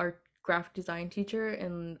with our graphic design teacher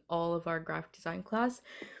and all of our graphic design class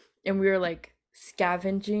and we were like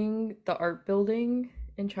scavenging the art building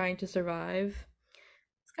and trying to survive.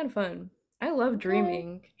 It's kind of fun. I love Okay.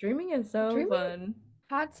 dreaming. Dreaming is so Dreaming, fun.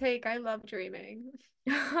 hot take, I love dreaming.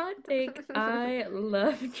 Hot take, I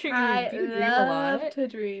love dreaming. I Do you dream a love lot? to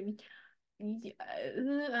dream.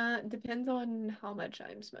 Yeah, depends on how much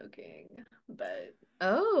I'm smoking, but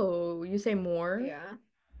Oh, you say more? yeah.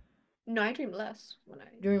 No, I dream less when I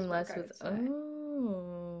Dream smoke, less I with would say.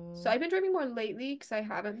 So oh. I've been dreaming more lately because I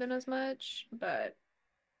haven't been as much, but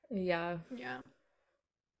Yeah. yeah.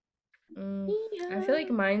 I feel like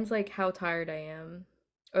Yeah. mine's like how tired I am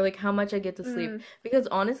or like how much I get to sleep. Mm, Because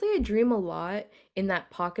honestly, I dream a lot in that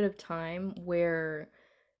pocket of time where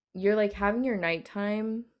you're like having your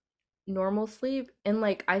nighttime normal sleep. And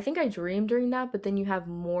like I think I dream during that, but then you have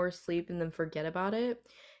more sleep and then forget about it.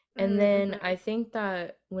 And then mm-hmm. I think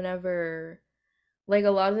that whenever like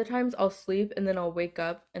a lot of the times I'll sleep and then I'll wake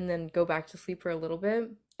up and then go back to sleep for a little bit.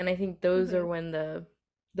 And I think those are Mm-hmm. when the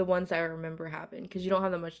ones that I remember happen because you don't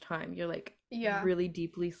have that much time. You're like Yeah. really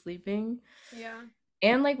deeply sleeping. Yeah.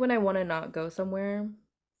 And like when I want to not go somewhere,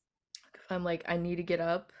 if I'm like I need to get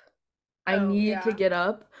up, I Oh, need to yeah. get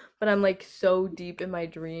up, but I'm like so deep in my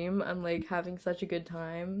dream. I'm like having such a good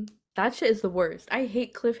time. That shit is the worst. I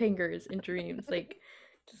hate cliffhangers in dreams. Like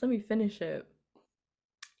just let me finish it.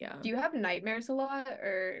 Yeah. Do you have nightmares a lot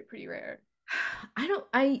or pretty rare? I don't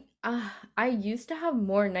I used to have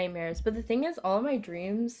more nightmares, but the thing is all of my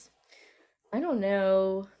dreams, I don't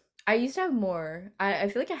know. I used to have more. I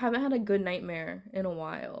feel like I haven't had a good nightmare in a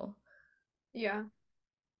while. Yeah.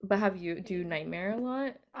 But have you do you nightmare a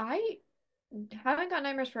lot? I haven't got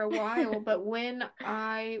nightmares for a while, but when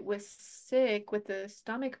I was sick with the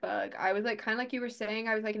stomach bug, I was like kind of like you were saying,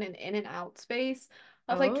 I was like in an in and out space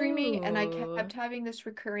of like dreaming, and I Oh. kept having this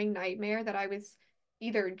recurring nightmare that I was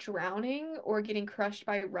either drowning or getting crushed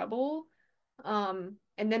by rubble.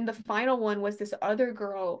 And then the final one was this other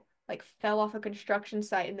girl like fell off a construction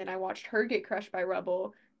site, and then I watched her get crushed by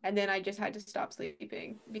rubble, and then I just had to stop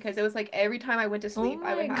sleeping because it was like every time I went to Oh sleep,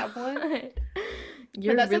 I would my have one. God.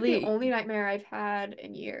 But You're that's like the really only nightmare I've had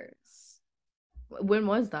in years. when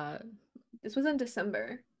was that? This was in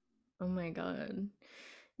December. Oh my God.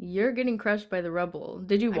 You're getting crushed by the rubble.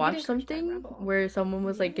 Did you I'm watch getting crushed by something Rebel. where someone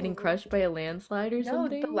was like getting No. crushed by a landslide or No,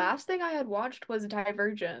 the something? last thing I had watched was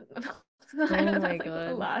Divergent. Oh my That's like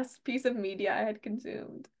the God. last piece of media I had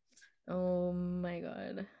consumed. Oh my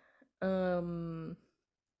God. Um,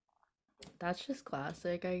 that's just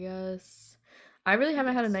classic, I guess. I really I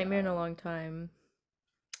haven't had a guess nightmare in a so. long time.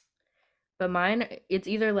 But mine, it's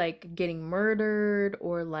either like getting murdered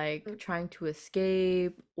or like Mm, trying to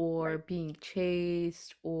escape or right. being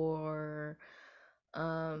chased or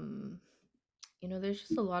um, there's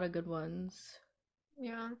just a lot of good ones.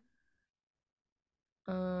 Yeah.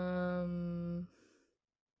 Um,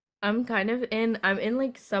 I'm in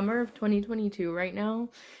like summer of 2022 right now,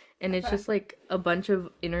 and it's Okay. just like a bunch of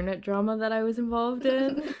internet drama that I was involved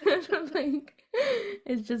in. Like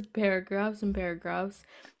it's just paragraphs and paragraphs.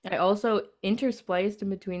 I also interspliced in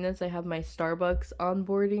between this, I have my Starbucks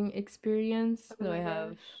onboarding experience, Oh so I my have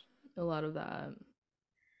gosh. a lot of that.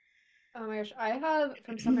 Oh my gosh. I have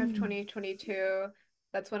from summer of 2022,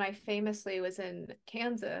 that's when I famously was in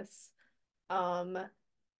Kansas. Um,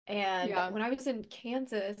 And Yeah. when I was in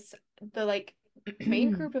Kansas, the like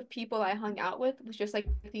main group of people I hung out with was just like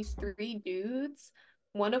these three dudes,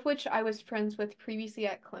 one of which I was friends with previously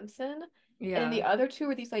at Clemson, and then Yeah. the other two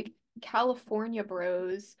were these like California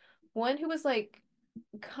bros. One who was like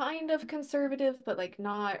kind of conservative, but like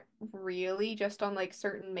not really, just on like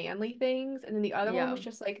certain manly things, and then the other one Yeah. was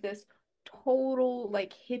just like this total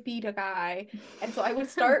like hippie guy. And so I would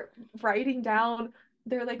start writing down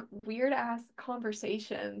their like weird ass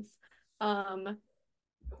conversations. Um,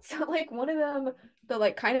 so like one of them, the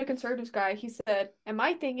like kind of conservative guy, he said, and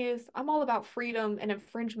my thing is I'm all about freedom and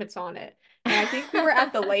infringements on it. And I think we were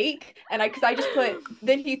at the lake and because I just put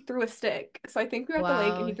then he threw a stick. So I think we were at the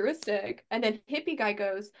lake and he Wow. threw a stick. And then hippie guy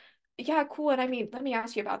goes, yeah, cool. And I mean, let me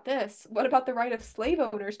ask you about this. What about the right of slave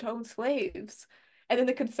owners to own slaves? And then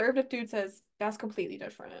the conservative dude says, that's completely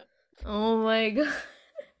different. Oh my God.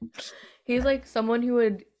 He's like someone who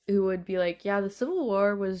would be like, yeah, the Civil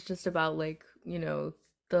War was just about like,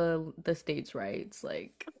 the states' rights,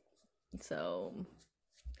 like so.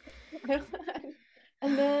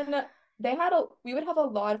 And then we would have a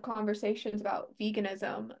lot of conversations about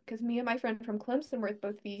veganism because me and my friend from Clemson were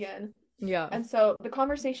both vegan. Yeah. And so the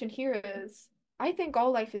conversation here is, I think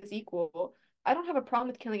all life is equal. I don't have a problem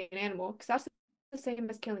with killing an animal because that's the same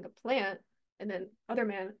as killing a plant. And then other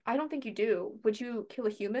man, I don't think you do. Would you kill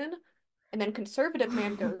a human? And then conservative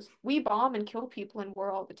man goes, we bomb and kill people in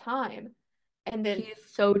war all the time. And then He's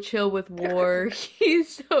so chill with war.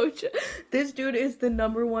 He's so chill. This dude is the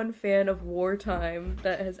number one fan of wartime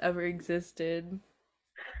that has ever existed.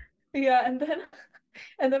 yeah,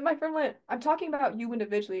 and then my friend went, I'm talking about you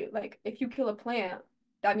individually. Like, if you kill a plant,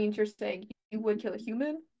 that means you're saying you would kill a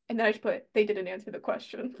human. And then I just put, they didn't answer the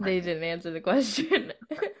question. They didn't answer the question.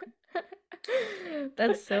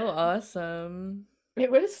 That's so awesome.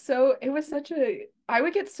 It was such a, I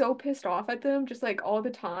would get so pissed off at them just like all the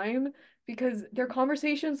time because their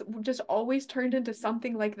conversations just always turned into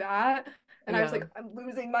something like that. And I was Yeah. like, I'm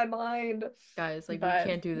losing my mind. Guys, like we But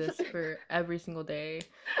can't do this for every single day.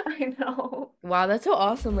 I know. Wow, that's so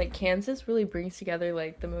awesome. Like Kansas really brings together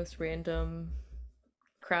like the most random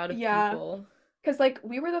crowd of Yeah. people. Because like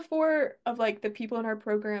we were the four of like the people in our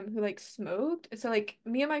program who like smoked. So like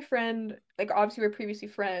me and my friend, like obviously we were previously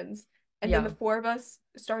friends, and then the Yeah. four of us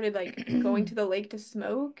started like going to the lake to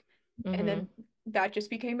smoke, and Mm-hmm. then that just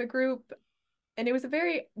became a group. And it was a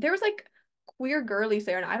very there was like queer girlies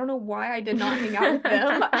there, and I don't know why I did not hang out with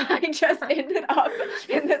them. I just ended up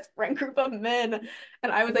in this friend group of men,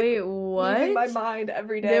 and I was like Wait, losing my what? mind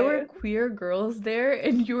every There were day. queer girls there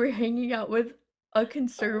and you were hanging out with a I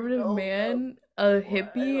conservative don't know. man, a I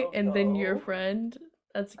hippie, don't and then your know. friend?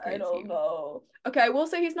 That's I don't crazy. know. Okay, I will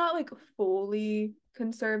say he's not like fully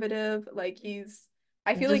conservative. Like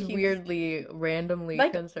I feel like Just he's weirdly, randomly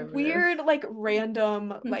like conservative. weird, like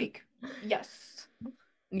random, like yes.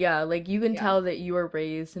 Yeah, like you can Yeah. tell that you were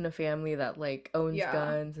raised in a family that like owns Yeah.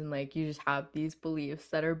 guns and like you just have these beliefs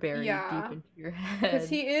that are buried deep Yeah. into your Because head.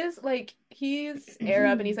 he is like he's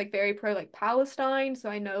Arab and he's like very pro like Palestine, so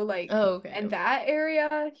I know like Oh, okay. in that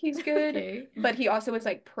area he's good, Okay. but he also is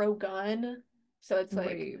like pro gun. So it's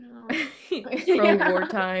like Right. oh. Pro Yeah.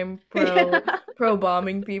 wartime, Yeah. pro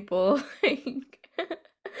bombing people. Like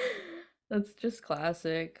that's just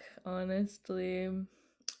classic, honestly.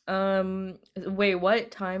 Wait,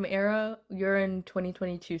 what time era? You're in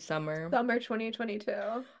 2022 summer. Summer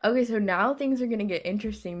 2022. Okay, so now things are gonna get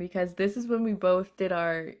interesting because this is when we both did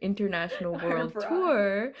our international Our world bride.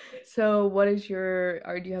 tour. So what is do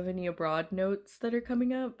you have any abroad notes that are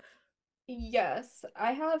coming up? Yes,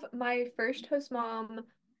 I have my first host mom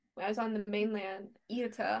when I was on the mainland,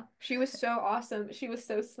 Ita. She was so awesome. She was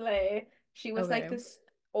so slay. She was like Okay. this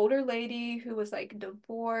older lady who was like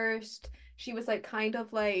divorced. She was like kind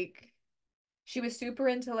of like she was super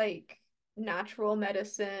into like natural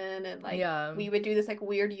medicine and like Yeah. we would do this like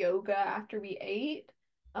weird yoga after we ate.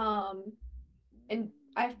 Um and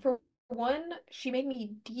I for one, she made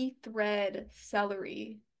me de-thread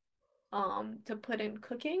celery to put in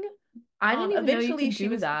cooking. I didn't even know you Eventually could she do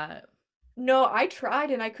was that. no, I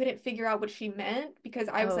tried and I couldn't figure out what she meant because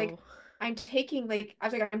I was like, Oh. I'm taking like I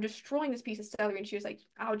was like, I'm destroying this piece of celery and she was like,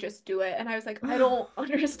 I'll just do it. And I was like, I don't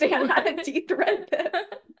understand how to What? de-thread this.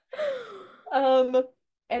 Um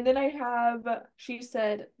And then I have, she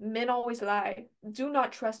said, men always lie. Do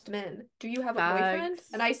not trust men. Do you have a boyfriend?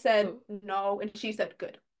 And Facts. I said, Oh. no. And she said,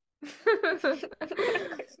 good.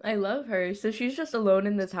 I love her. So she's just alone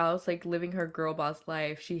in this house, like living her girl boss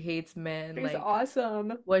life. She hates men. She's Like,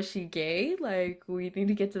 awesome. was she gay? Like, we need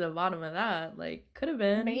to get to the bottom of that. Like, could have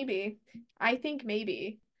been. Maybe. I think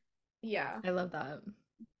maybe. Yeah. I love that.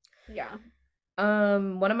 Yeah.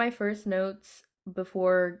 One of my first notes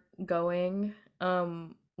before going,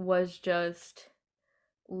 was just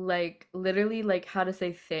like literally like how to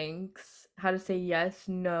say thanks, how to say yes,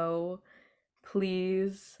 no,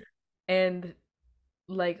 please, and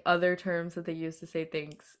like other terms that they use to say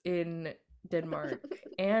thanks in Denmark.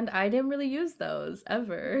 And I didn't really use those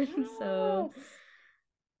ever. So,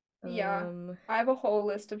 Yes. Yeah. um, I have a whole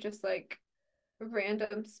list of just like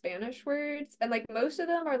random Spanish words, and like most of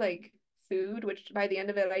them are like food, which by the end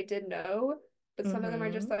of it I did know, but some of them are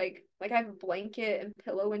just mm-hmm. like I have blanket and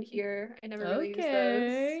pillow in here. I never really used those.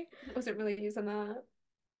 Okay. Wasn't really using that.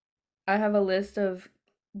 I have a list of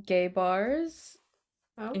gay bars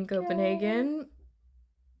in Okay. Copenhagen.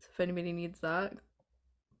 So if anybody needs that.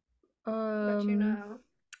 Let you Um,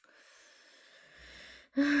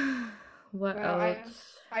 know. what Wow,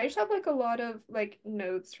 else? I just have like a lot of like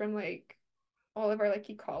notes from like all of our like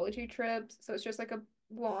ecology trips. So it's just like a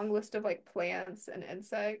long list of like plants and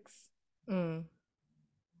insects. Mm.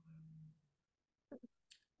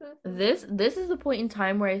 This Mhm. this is the point in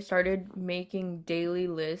time where I started making daily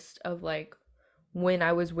list of like when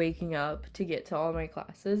I was waking up to get to all my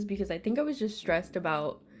classes because I think I was just stressed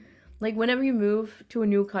about like whenever you move to a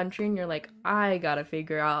new country and you're like I gotta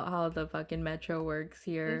figure out how the fucking metro works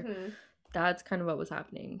here. Mhm. That's kind of what was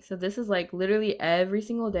happening. So this is like literally every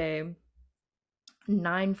single day.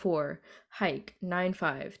 9-4 hike,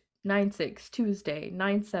 9-5 9-6 Tuesday,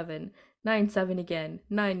 9-7 9-7 again,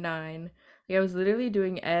 9-9. Like I was literally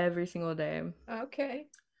doing every single day. Okay.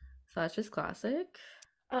 So that's just classic.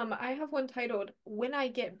 I have one titled When I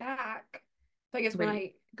Get Back. So I guess when Wait.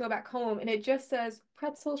 I go back home, and it just says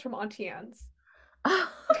pretzels from Auntie Anne's.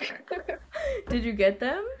 Did you get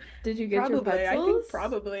them? Did you get your Probably. I pretzels? think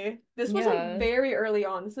probably. This was like Yeah. very early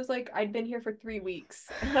on. This is like I'd been here for 3 weeks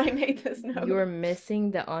and I made this You note. were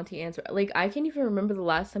missing the Auntie Anne's. Like, I can't even remember the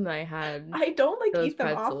last time that I had I don't like those eat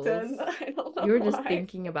them pretzels. often. I don't know You were just why.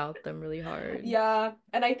 thinking about them really hard. Yeah,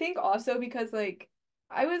 and I think also because like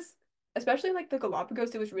I was especially in like the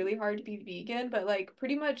Galapagos, it was really hard to be vegan, but like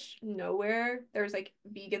pretty much nowhere there was like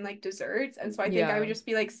vegan like desserts. And so I think I would Yeah. just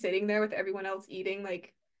be like sitting there with everyone else eating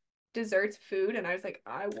like desserts food, and I was like,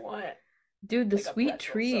 I want Dude, the like a sweet pretzel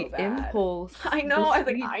so treat bad. impulse. I The know, I was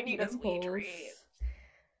like, sweet I treat need a sweet treat.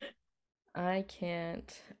 impulse. I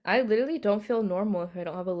can't. I literally don't feel normal if I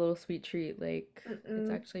don't have a little sweet treat. Like, it's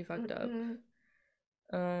Mm-mm. actually fucked up. Mm-mm.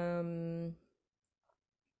 Um,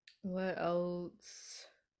 what else?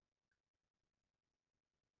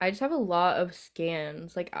 I just have a lot of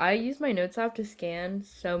scans. Like, I use my notes app to scan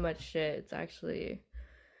so much shit. It's actually,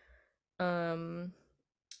 um,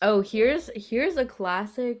 oh, here's a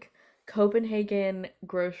classic Copenhagen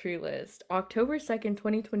grocery list. October 2nd,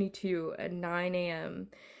 2022 at 9 a.m.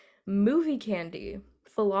 Movie candy,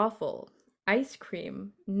 falafel, ice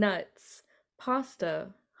cream, nuts, pasta,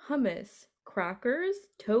 hummus, crackers,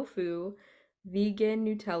 tofu, vegan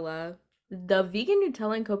Nutella. The vegan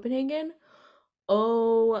Nutella in Copenhagen,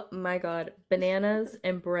 oh my God, bananas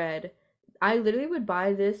and bread. I literally would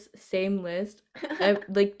buy this same list.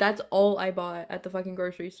 Like that's all I bought at the fucking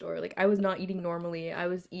grocery store. Like I was not eating normally. I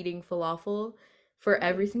was eating falafel for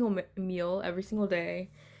every Mhm. single meal, every single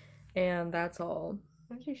day, and that's all.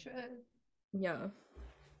 As you should. Yeah.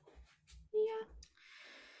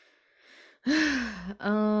 Yeah.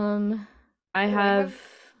 um, I Oh, I have have.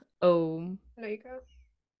 oh No, you go.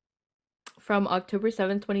 from October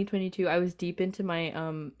 7th, 2022, I was deep into my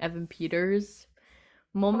Evan Peters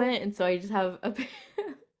Oh, moment, and so I just have a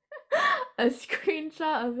a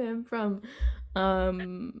screenshot of him from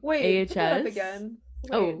wait, put that up AHS. again.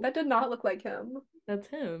 Wait, Oh, that did not look like him. that's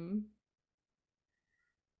him.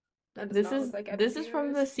 That does This not is look like Evan this is from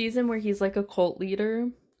the Peters. season where he's like a cult leader.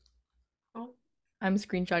 Oh. I'm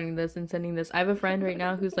screenshotting this and sending this. I have a friend right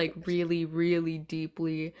now who's like really, really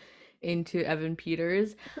deeply into Evan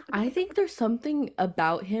Peters. I think there's something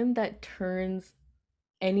about him that turns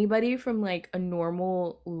anybody from like a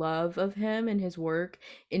normal love of him and his work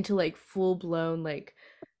into like full blown like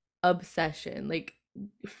obsession, like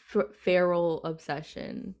feral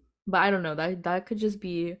obsession. But I don't know. That could just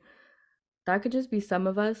be some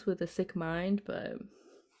of us with a sick mind, but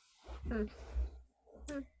Hmm.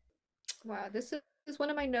 Hmm. Wow, this is one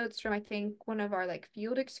of my notes from I think one of our like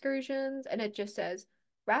field excursions, and it just says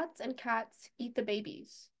Rats and cats eat the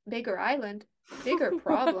babies. Bigger island, bigger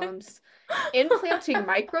problems. Implanting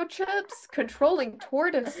microchips, controlling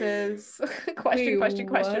tortoises. Wait, Question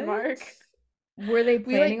what? mark. Were they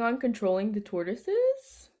We planning like, on controlling the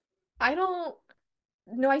tortoises? I don't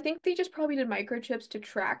no, I think they just probably did microchips to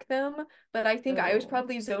track them, but I think I was Oh,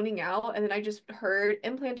 probably zoning out and then I just heard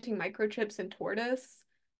implanting microchips in tortoise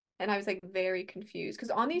and I was like very confused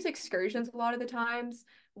because on these excursions a lot of the times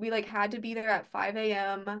we like had to be there at 5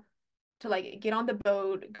 a.m. to like get on the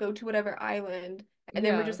boat, go to whatever island, and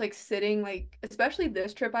then we're yeah. just like sitting like especially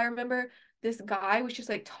this trip I remember this guy was just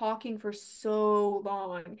like talking for so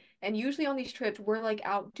long. And usually on these trips we're like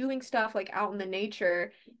out doing stuff like out in the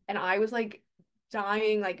nature and I was like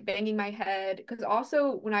dying like banging my head because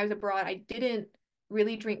also when I was abroad I didn't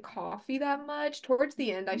really drink coffee that much. Towards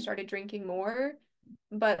the end I started drinking more,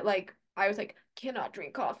 but like I was like cannot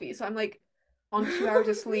drink coffee. So I'm like on 2 hours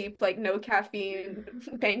of sleep, like no caffeine,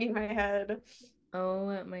 banging my head.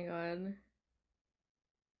 Oh my God.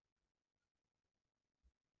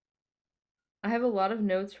 I have a lot of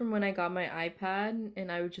notes from when I got my iPad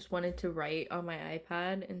and I just wanted to write on my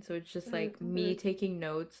iPad, and so it's just like me Mm-hmm. taking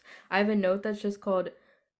notes. I have a note that's just called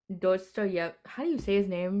Dostoyev. How do you say his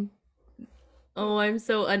name? Oh, I'm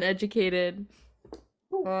so uneducated.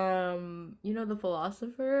 You know the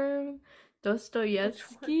philosopher Which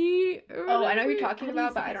one? Dostoevsky or Oh, I know who whatever. you're How talking do you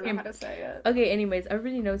about, say but I his don't know how name? to say it. Okay, anyways,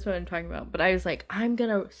 everybody knows what I'm talking about, but I was like, I'm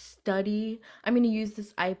gonna use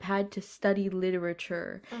this iPad to study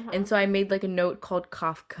literature. And Uh-huh. so I made like a note called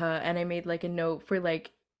Kafka, and I made like a note for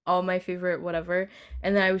like all my favorite whatever.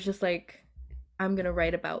 And then I was just like, I'm gonna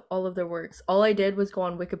write about all of their works. All I did was go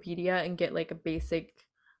on Wikipedia and get like a basic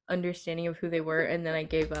understanding of who they were, and then I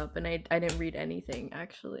gave up and I didn't read anything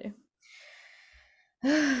actually.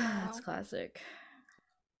 It's Wow. classic.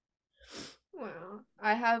 Wow.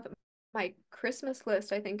 I have my Christmas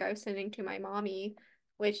list, I think I was sending to my mommy,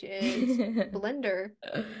 which is blender,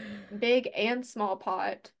 big and small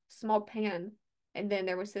pot, small pan, and then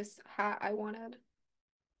there was this hat I wanted.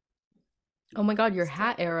 Oh my God, your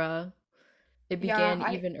hat So, era. It yeah, began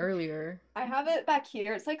even earlier. I have it back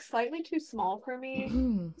here. It's like slightly too small for me,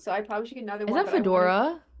 so I probably should get another Is one, that but I wanted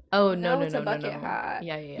fedora? Oh no no, no it's a no no bucket no. hat.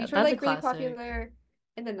 Yeah yeah yeah. These were That's a like really classic. popular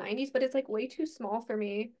in the 90s, but it's like way too small for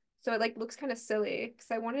me. So it like looks kind of silly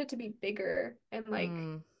because I wanted it to be bigger and like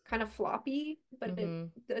Mm. kind of floppy, but it Mm-hmm.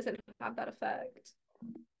 doesn't have that effect.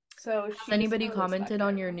 So Has she just anybody lives back commented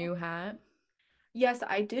on there your now. new hat? Yes,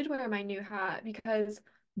 I did wear my new hat because,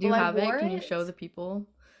 Do well, you I have it? wore Can you it. show the people?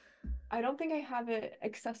 I don't think I have it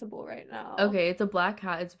accessible right now. Okay, it's a black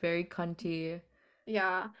hat. It's very cunty.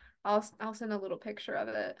 Yeah, I'll send a little picture of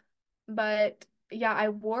it. But yeah, I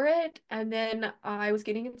wore it and then I was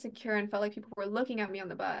getting insecure and felt like people were looking at me on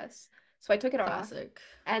the bus. So I took it off. Classic.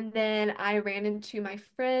 And then I ran into my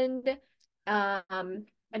friend and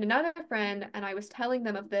another friend and I was telling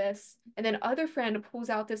them of this. And then other friend pulls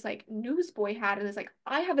out this like newsboy hat and is like,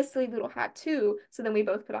 I have a silly little hat too. So then we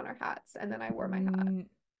both put on our hats and then I wore my hat. Mm.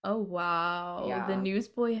 Oh wow, the Yeah.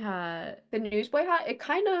 newsboy hat. The newsboy hat,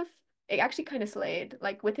 it actually kind of slayed.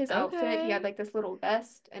 Like with his outfit, he had Okay. like this little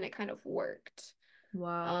vest and it kind of worked.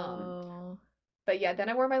 Um, Wow. but yeah, then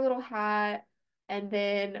I wore my little hat and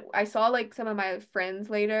then I saw like some of my friends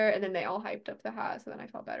later and then they all hyped up the hat, so then I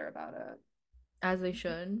felt better about it. As they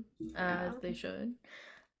should. As Yeah. they should.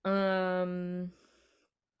 Um,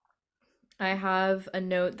 I have a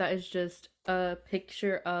note that is just a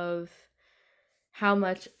picture of how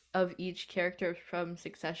much of each character from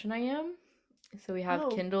Succession I am. So we have Oh,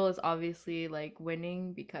 Kindle is obviously like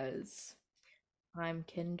winning because I'm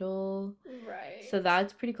Kindle. So right.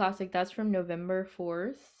 that's pretty classic. That's from November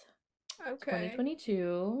 4th, Okay.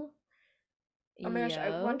 2022. Oh my gosh, I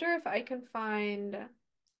Yep. wonder if I can find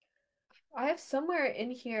I have somewhere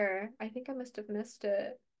in here. I think I must have missed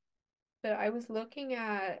it, but I was looking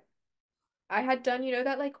at I had done, you know,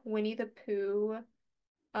 that like Winnie the Pooh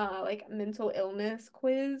like mental illness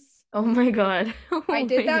quiz. Oh my god. I Oh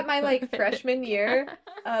did my that my like god. freshman year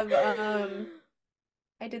of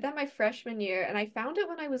I did that my freshman year and I found it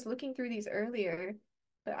when I was looking through these earlier,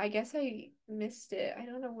 but I guess I missed it. I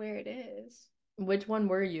don't know where it is. Which one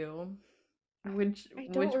were you? Which I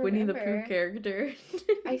don't which Winnie the Pooh remember. character?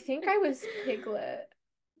 I think I was Piglet,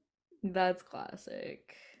 That's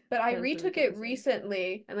classic. but I That's really retook it classic.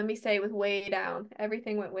 recently and let me say it was way down.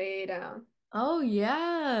 Everything went way down. Oh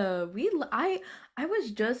yeah. I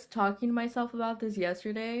was just talking to myself about this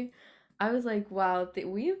yesterday. I was like, wow,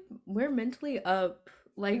 we're mentally up.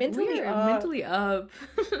 Like we Mentally are up. mentally up.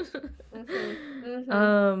 Mm-hmm.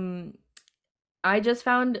 Mm-hmm. Um I just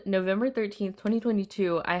found November 13th,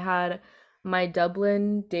 2022. I had my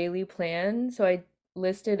Dublin daily plan. So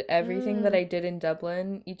listed everything that Mm. I did in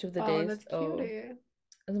Dublin each of the Oh, days. that's Oh, cutie.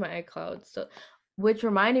 that's my iCloud. So, which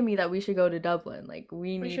reminded me that we should go to Dublin. Like,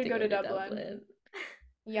 we We need should to go go to to Dublin. Dublin.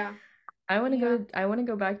 Yeah. I Yeah. want to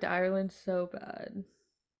go back to Ireland so bad.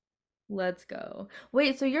 Let's go.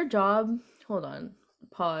 Wait, so your job, hold on.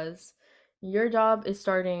 Pause. Your job is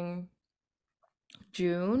starting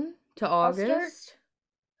June to I'll start August?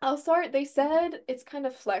 I'll start. They said it's kind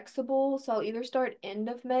of flexible, so I'll either start end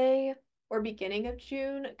of May or beginning of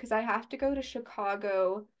June because I have to go to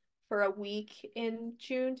Chicago for a week in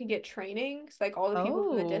June to get training. So like all the people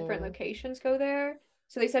from the different Oh. locations go there.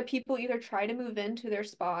 So they said people either try to move into their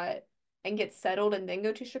spot and get settled and then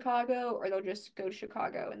go to Chicago, or they'll just go to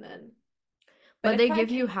Chicago and then. But But if they I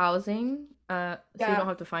give you can, housing, so you don't yeah,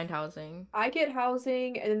 have to find housing. I get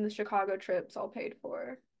housing and then the Chicago trips all paid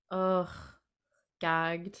for. Ugh,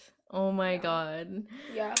 gagged. Oh my Yeah. God.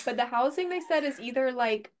 Yeah, but the housing they said is either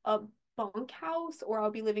like a bunkhouse or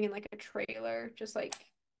I'll be living in like a trailer, just like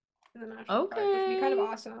in the national park, which would be kind of Okay.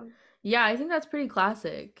 awesome. Yeah, I think that's pretty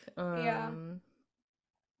classic. Yeah,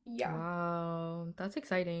 yeah, Wow, that's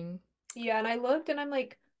exciting. yeah. And I looked and I'm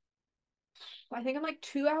like, I think I'm like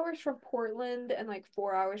 2 hours from Portland and like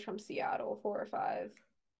 4 hours from Seattle, 4 or 5.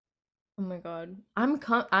 Oh my God. I'm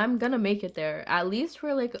gonna make it there at least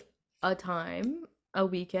for like a time, a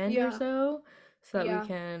weekend or Yeah, so that yeah,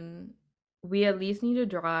 we at least need to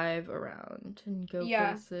drive around and go yeah,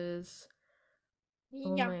 places.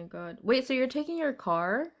 Oh yeah. my God. Wait, so you're taking your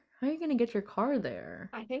car? How are you gonna get your car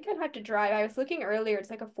there? I think I'd have to drive. I was looking earlier, it's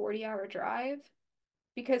like a 40-hour drive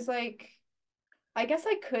because like I guess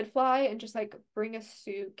I could fly and just like bring a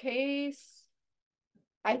suitcase.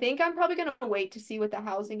 I think I'm probably gonna wait to see what the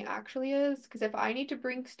housing actually is, because if I need to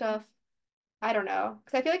bring stuff, I don't know.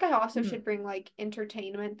 Because I feel like I also Hmm. should bring like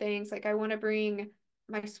entertainment things. Like I want to bring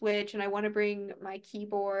my Switch and I want to bring my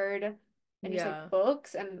keyboard and just like Yeah.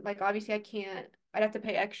 books. And like obviously I can't, I'd have to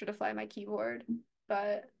pay extra to fly my keyboard,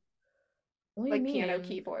 but What do you like piano mean?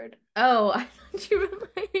 keyboard. Oh, I thought you meant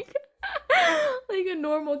like like a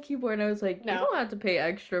normal keyboard. I was like, you No. don't have to pay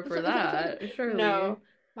extra for that, surely. No,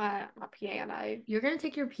 my piano. You're gonna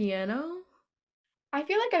take your piano? I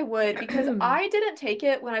feel like I would because I didn't take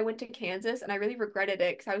it when I went to Kansas and I really regretted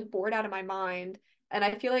it because I was bored out of my mind. And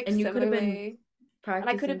I feel like And you could have been similarly, and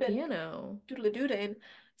I could have practicing been piano. doodle doodling.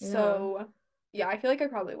 Yeah. So yeah, I feel like I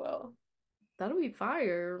probably will. That'll be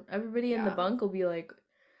fire. Everybody in the Yeah. bunk will be like,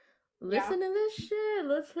 Yeah. listen to this shit.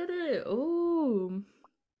 Let's hit it. Ooh.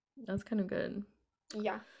 That's kind of good.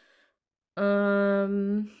 Yeah.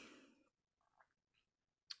 Um,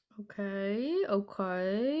 okay,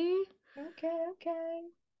 okay. Okay, okay.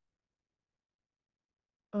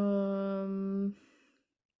 Um,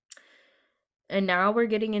 and now we're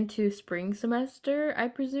getting into spring semester, I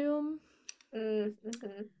presume.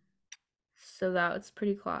 Mm-hmm. So that's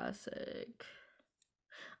pretty classic.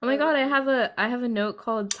 Oh my Oh God, yeah. I have a note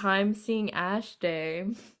called Time Seeing Ash Day.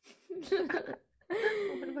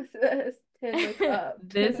 When was this? 10 like up,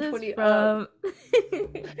 This 10 is 20 up. from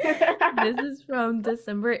this is from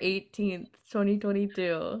December 18th,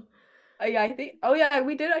 2022. Oh yeah, I think oh yeah,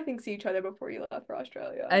 we did I think see each other before you left for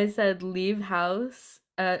Australia. I said leave house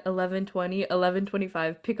at 11:20,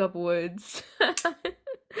 11:25, pick up woods.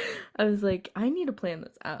 I was like, I need to plan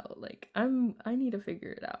this out. Like, I need to figure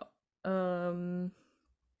it out. Um,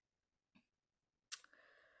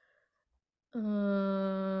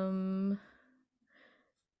 um,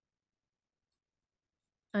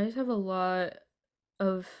 I just have a lot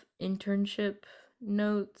of internship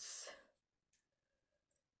notes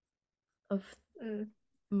of Mm,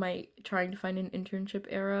 my trying to find an internship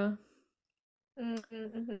era,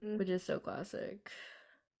 mm-hmm. which is so classic.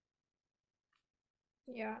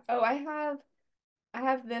 Yeah. Oh, I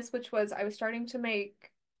have this, which was I was starting to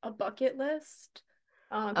make a bucket list.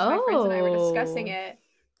 Because my friends and I were discussing Oh, it.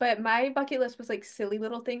 But my bucket list was like silly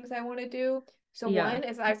little things I want to do. So yeah. one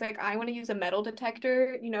is I was like, I want to use a metal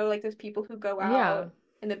detector, like those people who go Yeah, out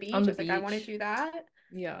in the on beach. I the was like, I want to beach. do that.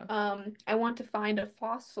 Yeah. I want to find a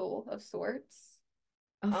fossil of sorts.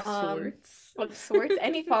 Of Um, sorts. of sorts.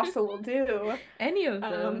 Any fossil will do. Any of Um,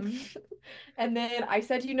 them. and then I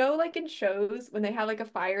said, like in shows when they have like a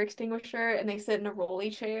fire extinguisher and they sit in a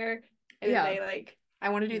rolly chair and then Yeah. they like, I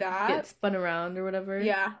want to do Get that. spun around or whatever.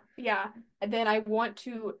 Yeah, yeah. And then I want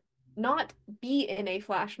to not be in a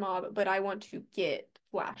flash mob, but I want to get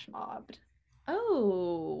flash mobbed.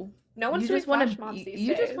 Oh. No one's doing flash mobs these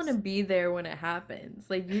You just want to days. be there when it happens.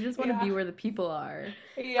 Like you just want to Yeah, be where the people are.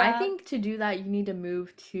 I yeah, think to do that you need to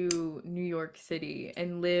move to New York City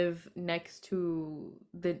and live next to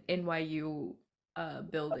the NYU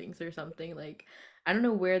buildings or something. Like I don't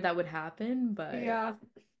know where that would happen, but yeah.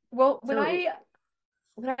 Well, when so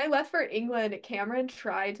when I left for England, Cameron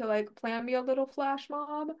tried to like plan me a little flash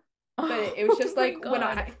mob, but it was Oh just my like when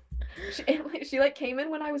god. she, she like came in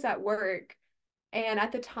when I was at work, and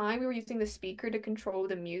at the time we were using the speaker to control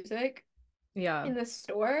the music Yeah. in the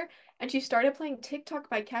store, and she started playing TikTok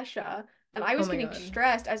by Kesha. And I Oh was my getting god.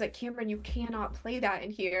 stressed. I was like, Cameron, you cannot play that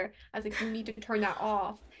in here. I was like, you need to turn that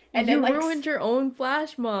off. And then You like ruined your own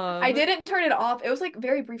flash I mob. didn't turn it off. It was like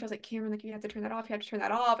very brief. I was like, Cameron, like you have to turn that off. You have to turn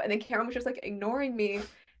that off. And then Cameron was just like ignoring me.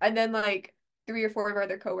 And then like three or four of our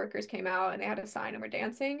other coworkers came out and they had a sign and were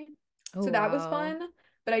dancing. Oh So that was wow. fun.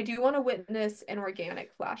 But I do want to witness an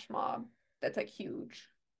organic flash mob that's like huge.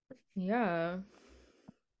 Yeah.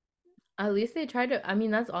 At least they tried to. I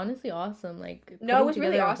mean, that's honestly awesome. Like No, it putting was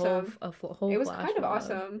really together a whole awesome. whole It was flash kind of mob.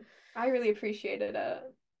 awesome. I really appreciated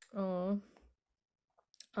it. Oh.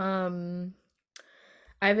 Um,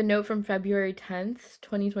 I have a note from February 10th,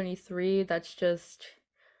 2023. That's just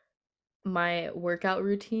my workout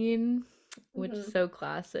routine, which is Hmm. so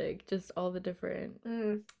classic. Just all the different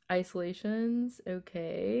Mm. isolations.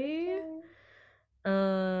 Okay. Okay.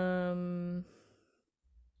 Um,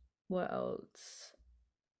 what else?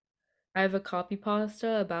 I have a copy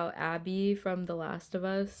pasta about Abby from The Last of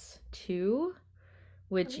Us 2,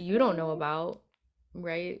 which you don't know Okay. about,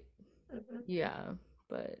 right? Mm-mm. Yeah,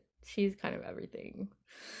 but she's kind of everything.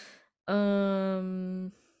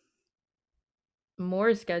 Um,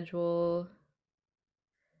 more schedule.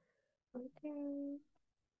 Okay.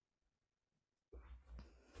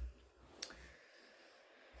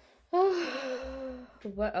 Mm.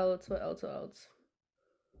 What else? What else? What else?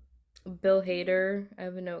 Bill Hader. I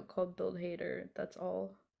have a note called Bill Hader. That's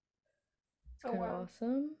all. It's Oh kind of wow.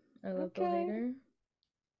 awesome. I love Bill Okay. Hader.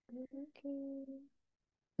 Okay.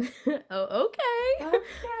 Oh, okay. Okay.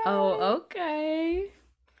 Oh, okay.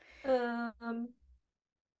 Um,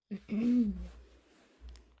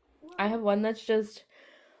 I well, have one that's just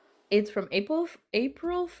it's from April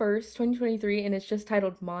 1st, 2023, and it's just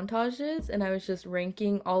titled Montages, and I was just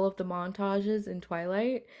ranking all of the montages in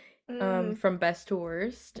Twilight mm, from best to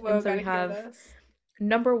worst. And whoa, so we gotta hear have this.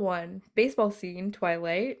 number 1, baseball scene,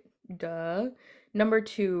 Twilight, duh. Number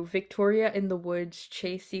 2, Victoria in the Woods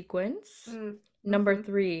chase sequence. Mm, Number mm-hmm.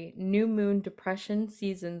 3, New Moon Depression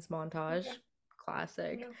Seasons Yeah, montage,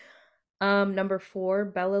 classic. yeah. Number 4,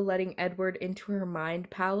 Bella letting Edward into her mind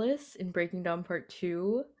palace in Breaking Dawn Part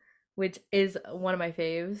 2, which is one of my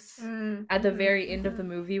faves. Mm, At the mm-hmm, very end of mm-hmm. the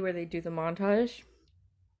movie where they do the montage.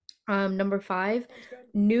 Number 5, Sounds good.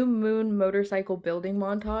 New Moon motorcycle building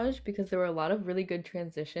montage because there were a lot of really good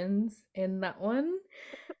transitions in that one.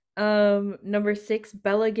 Number 6,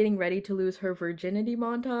 Bella getting ready to lose her virginity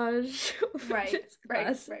montage, which Right, is right,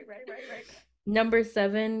 classic. right, right, right, right. Number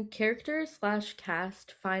 7, character slash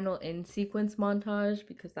cast final in sequence montage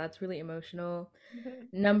because that's really emotional. Mm-hmm.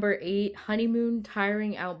 Number 8, honeymoon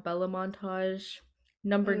tiring out Bella montage.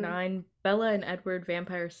 Number Mm. 9, Bella and Edward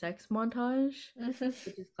vampire sex montage, Mm-hmm.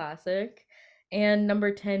 which is classic. And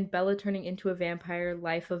number 10, Bella turning into a vampire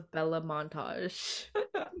life of Bella montage.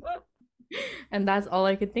 And that's all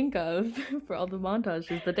I could think of for all the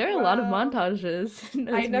montages. But there are a lot of Wow. montages in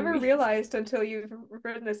I those never movies. realized until you've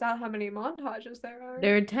written this out how many montages there are.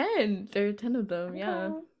 There are 10. There are 10 of them, yeah.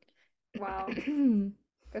 Okay. Wow.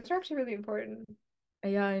 Those are actually really important.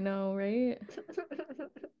 Yeah, I know, right?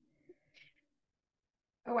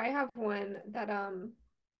 Oh, I have one that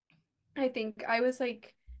I think I was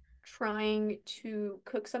like trying to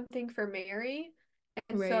cook something for Mary,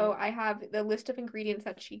 and so Right. I have the list of ingredients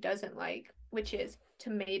that she doesn't like, which is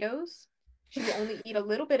tomatoes. She will only eat a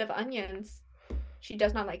little bit of onions. She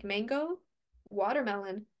does not like mango,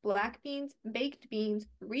 watermelon, black beans, baked beans,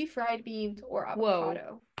 refried beans, or Whoa.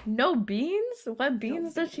 avocado. No beans? What No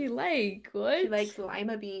beans does she beans. like? She What? likes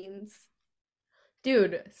lima beans.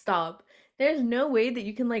 Dude, stop. There's no way that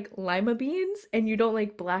you can like lima beans and you don't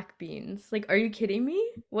like black beans. Like, are you kidding me?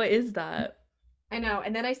 What is that? I know.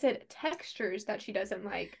 And then I said textures that she doesn't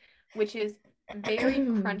like, which is very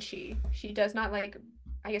crunchy. She does not like,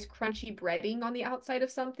 I guess, crunchy breading on the outside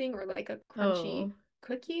of something or like a crunchy Oh.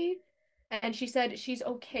 cookie. And she said she's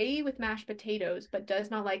okay with mashed potatoes, but does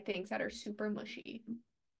not like things that are super mushy.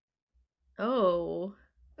 Oh.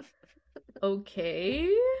 Okay.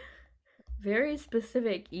 Very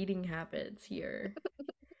specific eating habits here.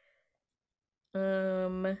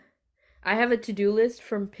 Um, I have a to-do list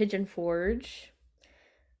from Pigeon Forge.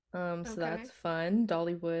 So Okay. that's fun.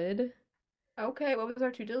 Dollywood. Okay, what was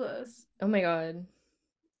our to-do list? Oh my God.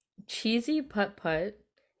 Cheesy putt putt,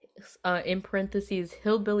 in parentheses,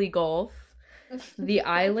 hillbilly golf. The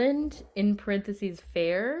Island, in parentheses,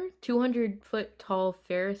 fair. 200-foot tall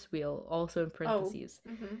Ferris wheel, also in Oh, parentheses.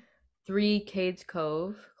 mm-hmm. 3, Cades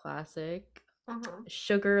Cove, classic. Uh-huh.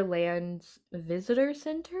 Sugarland's Visitor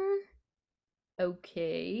Center.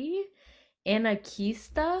 Okay.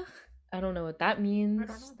 Anarquista. I don't know what that I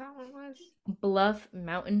don't know means. what that one was. Bluff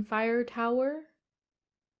Mountain Fire Tower.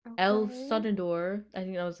 El Okay. Sonador. I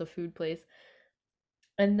think that was a food place.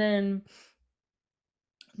 And then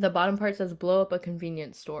the bottom part says blow up a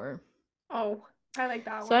convenience store. Oh, I like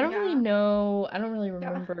that So I one. don't really Yeah. know. I don't really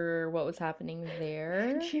Yeah. remember what was happening Do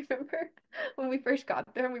there. you remember when we first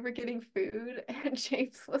got there and we were getting food and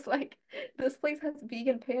James was like, "This place has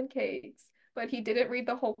vegan pancakes," but he didn't read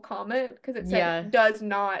the whole comment because it said Yeah. does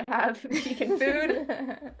not have vegan food.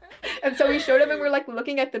 Be And so we showed him and we're like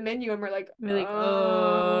looking at the menu and we're like, like,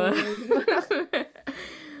 oh.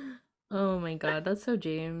 Oh my God, that's so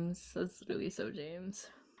James. That's really so James.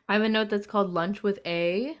 I have a note that's called Lunch with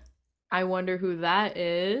A. I wonder who that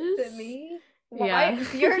to is. me, why Yeah.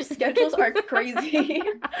 your schedules are crazy.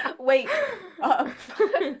 Wake up.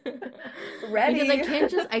 Because Ready.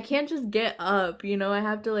 I can't just get up, you know? I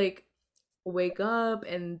have to like wake up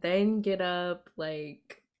and then get up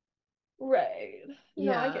like Right.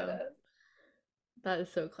 No, I get yeah, it. that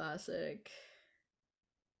is so classic.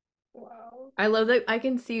 Wow. I love that I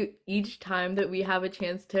can see each time that we have a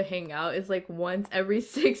chance to hang out is like once every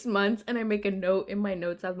 6 months, and I make a note in my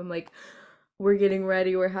notes app. I'm like, we're getting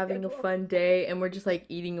ready, we're having a Schedule. fun day, and we're just like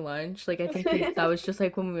eating lunch. Like I think that was just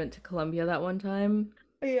like when we went to Colombia that one time,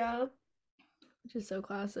 Yeah. which is so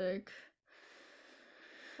classic.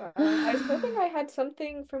 Wow. I was hoping I had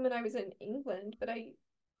something from when I was in England, but I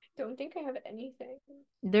don't think I have anything.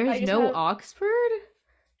 I There's just no have Oxford?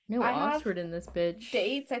 No I have Oxford in this bitch.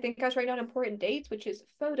 dates. I think I was writing down important dates, which is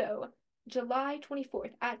photo, July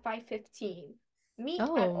 24th at 5:15.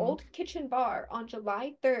 Meet at Oh, Old Kitchen Bar on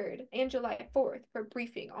July 3rd and July 4th for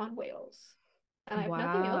briefing on Wales. And I have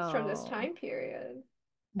nothing else from this wow. time period.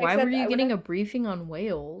 Why were Except you I would getting have a briefing on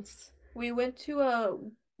Wales? we went to a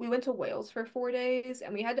we went to Wales for 4 days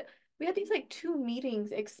and we had these like two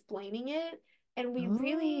meetings explaining it and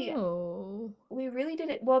Oh, we really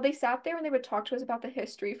didn't well they sat there and they would talk to us about the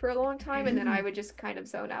history for a long time and then I would just kind of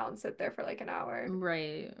zone out and sit there for like an hour.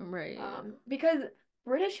 right, right. Because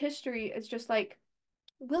British history is just like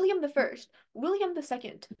William the First, William the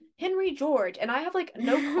Second, Henry George, and I have like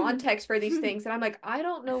no context for these things, and I'm like, I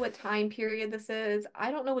don't know what time period this is.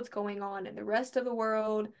 I don't know what's going on in the rest of the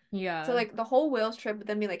world. So Yeah, like the whole Wales trip would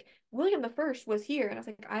then be like, William the First was here, and I was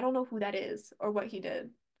like, I don't know who that is or what he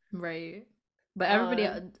did. right. But everybody,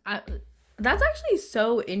 Um, that's actually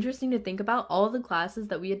so interesting to think about. All the classes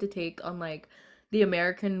that we had to take on like the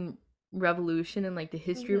American Revolution and like the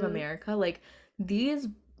history of mhm, America, like these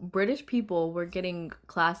British people were getting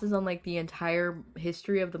classes on like the entire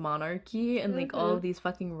history of the monarchy and like all of mhm, these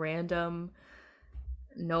fucking random,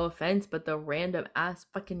 no offense, but the random ass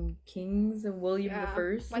fucking kings and William the yeah,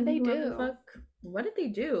 First what and they whoever the do, fuck. What did they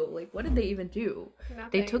do? Like, what did they even do?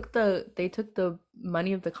 nothing. They took the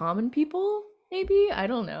money of the common people. Maybe I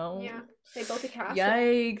don't know. Yeah, they built a castle.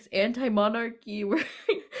 Yikes! Anti-monarchy.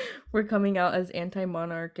 We're coming out as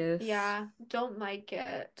anti-monarchists. Yeah, don't like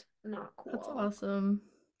it. Not That's cool. awesome.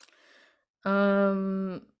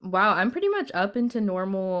 Wow, I'm pretty much up into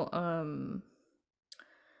normal,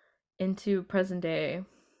 into present day.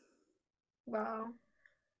 Wow.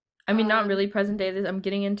 I mean, not Um, really present day. I'm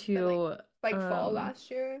getting but into, like fall um, last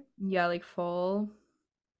year. yeah, like fall.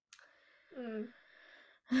 Mm.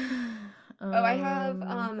 Oh, I have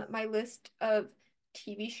Um, my list of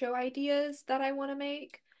TV show ideas that I want to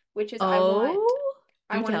make, which is oh,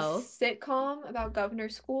 I do want a tell. sitcom about Governor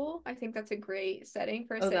School. I think that's a great setting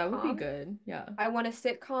for a Oh, that would be sitcom. good. Yeah. I want a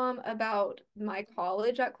sitcom about my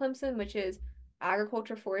college at Clemson, which is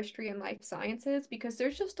agriculture, forestry, and life sciences, because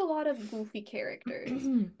there's just a lot of goofy characters.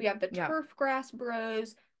 We have the Yeah, turf grass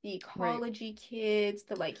bros, the right. ecology kids,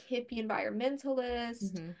 the like hippie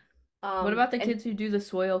environmentalist. hmm What about the And kids who do the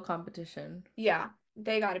soil competition? yeah,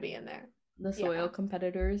 they got to be in there. The soil Yeah.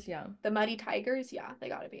 competitors? Yeah. The Muddy Tigers, yeah, they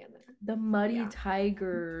got to be in there. The Muddy Yeah.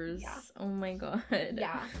 Yeah. Tigers. Oh my God.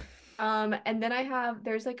 Yeah. And then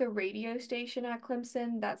there's like a radio station at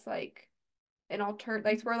Clemson that's like an alternate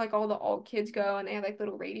like it's where like all the alt kids go and they have like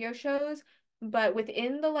little radio shows. But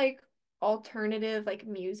within the like alternative like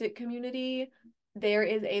music community, there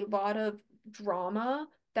is a lot of drama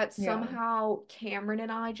that Yeah. somehow Cameron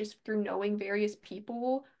and I just through knowing various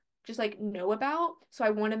people just like know about. So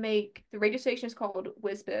I want to make the radio station is called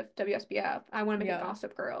WSBIF, WSBF. I want to make a Yeah.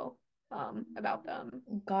 Gossip Girl about them.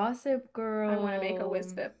 Gossip I want to make a Girl.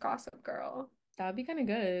 WSBIF Gossip Girl. That would be kind of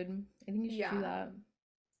good. I think you should do Yeah, that.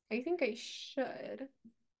 I think I should.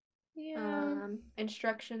 Yeah.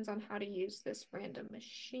 Instructions on how to use this random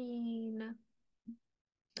machine.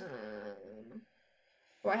 Um,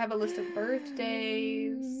 Oh, I have a list of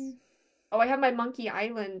birthdays. Um, Oh, I have my Monkey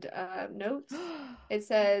Island notes. It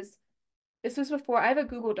says this was before I have a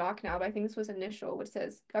Google Doc now, but I think this was initial, which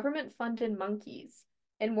says government funded monkeys.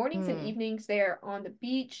 In mornings and mm, evenings, they are on the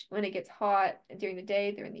beach. When it gets hot, and during the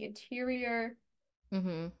day, they're in the interior.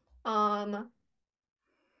 mm-hmm. Um,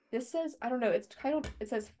 this says, I don't know, it's titled, it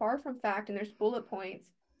says far from fact, and there's bullet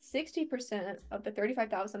points. 60% of the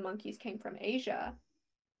 35,000 monkeys came from Asia.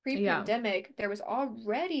 Yeah. Pre-pandemic, there was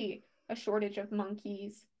already a shortage of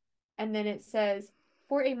monkeys. And then it says,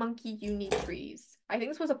 for a monkey, you need trees. I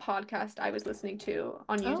think this was a podcast I was listening to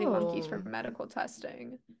on using monkeys for Oh, medical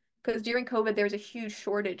testing. Because during COVID, there was a huge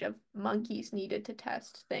shortage of monkeys needed to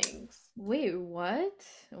test things. wait, what?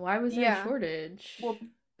 Why was there a Yeah. shortage? Well,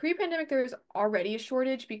 pre-pandemic, there was already a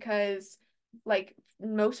shortage because, like,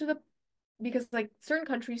 most of the because like certain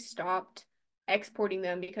countries stopped exporting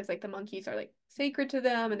them because like the monkeys are like sacred to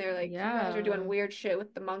them and they're like you guys are doing Yeah. weird shit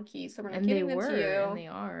with the monkeys so we're not And they giving them to were, and you. they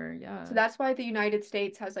are, So yeah. that's why the United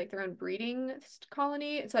States has like their own breeding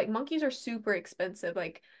colony. It's like monkeys are super expensive.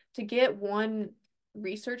 Like to get one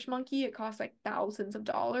research monkey, it costs like thousands of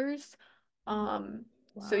dollars.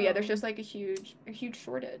 So yeah, there's Wow. just like a huge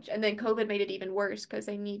shortage. And then COVID made it even worse because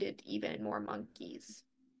they needed even more monkeys.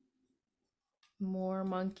 More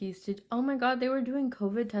monkeys to. Oh my God, they were doing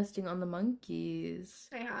COVID testing on the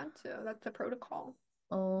monkeys. They had to. That's the protocol.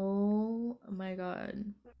 Oh my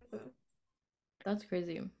God. Mhm. That's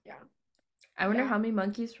crazy. Yeah. I wonder Yeah. how many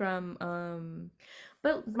monkeys from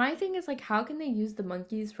but my thing is like how can they use the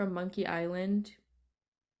monkeys from Monkey Island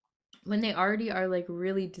when they already are like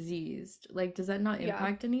really diseased? Like does that not Yeah.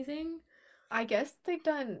 impact anything? I guess they've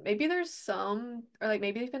done, maybe there's some, or like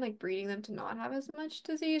maybe they've been like breeding them to not have as much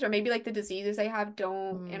disease, or maybe like the diseases they have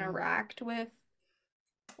don't Hmm. interact with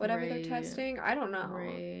whatever they're Right. testing. I don't know.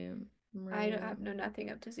 Right. I don't Right. have know nothing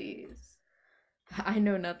of disease. I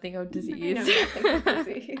know nothing of I know disease. nothing of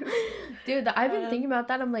disease. Dude, I've been thinking Um, about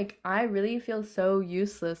that. I'm like, I really feel so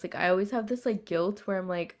useless. Like, I always have this like guilt where I'm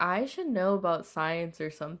like, I should know about science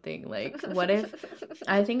or something. Like, what if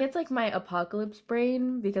I think it's like my apocalypse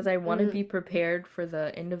brain because I want to mm, be prepared for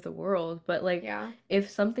the end of the world. But like, yeah. if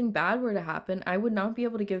something bad were to happen, I would not be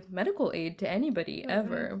able to give medical aid to anybody Mm-mm.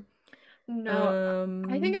 ever. No,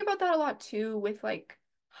 I Um, think about that a lot too with like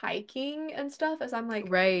hiking and stuff, as I'm like,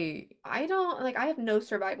 right. I don't like I have no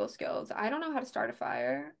survival skills. I don't know how to start a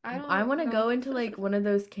fire. I I want don't to know. go into like one of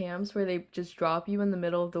those camps where they just drop you in the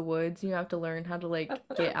middle of the woods and you have to learn how to like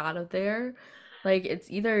get out of there. Like it's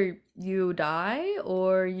either you die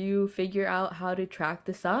or you figure out how to track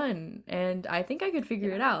the sun. And I think I could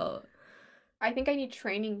figure it Yeah. out. I think I need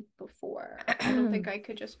training before. I don't think I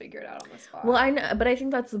could just figure it out on the Well, spot. I know, but I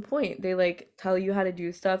think that's the point. They like tell you how to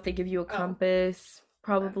do stuff. They give you a Oh, compass, okay.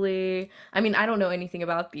 probably. I mean, I don't know anything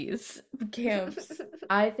about these camps.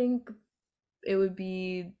 I think it would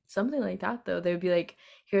be something like that though. They would be like,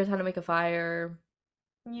 here's how to make a fire.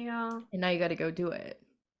 Yeah. And now you got to go do it.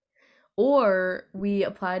 Or we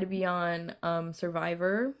apply to be on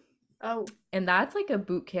Survivor, Oh, and that's like a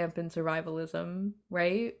boot camp in survivalism,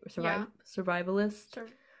 right? yeah. Survivalist So,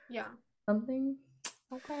 yeah. something.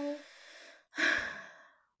 Okay.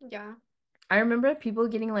 Yeah. I remember people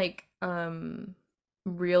getting like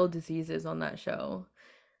real diseases on that show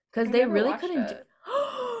because I they never really watched couldn't. it.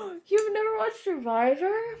 You've never watched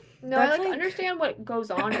Survivor? No, I That's like like understand what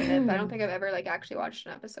goes on in it, but I don't oh think I've ever like actually watched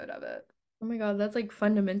an episode of it. my God, that's like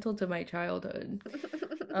fundamental to my childhood.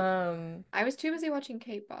 Um I was too busy watching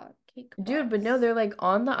Cake Boss. Cake Dude, but no, Boss. they're like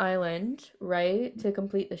on the island, right, to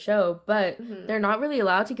complete the show, but Hmm. they're not really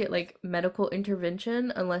allowed to get like medical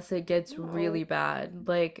intervention unless it gets really No. bad.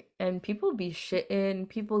 Like, and people be shitting,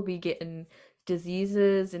 people be getting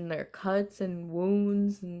diseases in their cuts and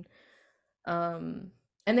wounds um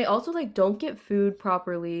and they also like don't get food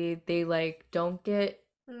properly. They like don't get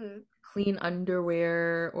Hmm. clean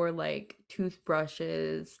underwear or like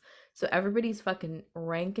toothbrushes. So everybody's fucking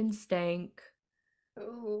rank and stank.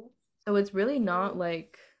 Ooh. So it's really not Ooh.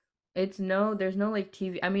 like there's no like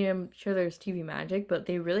TV. I mean, I'm sure there's TV magic, but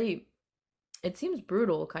they really it seems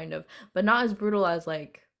brutal kind of, but not as brutal as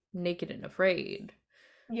like Naked and Afraid.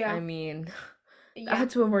 I Yeah. mean, Yeah.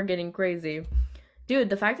 that's when we're getting crazy. Dude,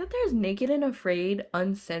 the fact that there's Naked and Afraid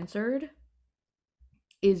uncensored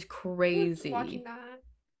is Who's watching crazy. that?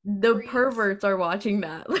 The Freaks. perverts are watching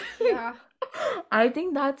that. Like, Yeah. I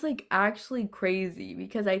think that's like actually crazy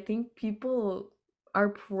because I think people are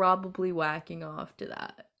probably whacking off to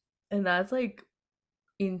that. And that's like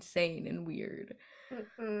insane and weird.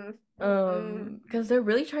 Mm-mm. Mm-mm. Because they're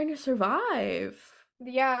really trying to survive.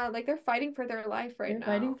 Yeah, like they're fighting for their life right They're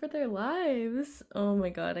fighting now. for their lives. Oh my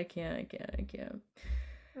God, I can't.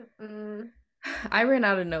 Mm-mm. I ran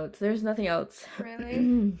out of notes. There's nothing else.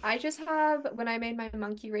 Really? I just have when I made my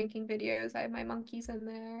monkey ranking videos, I have my monkeys in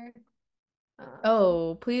there. Um,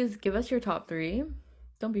 Oh, please give us your top three.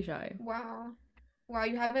 Don't be shy. wow. Wow,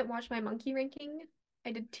 you haven't watched my monkey ranking?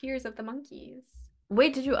 I did Tears of the Monkeys.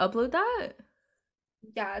 Wait, did you upload that?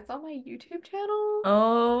 Yeah, it's on my YouTube channel.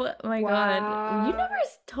 Oh my God. You never Wow.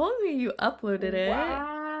 told me you uploaded it.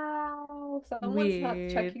 Wow. Someone's not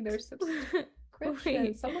checking their Wait. subscription.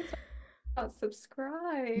 Wait. Someone's not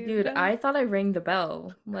subscribed. Dude, I thought I rang the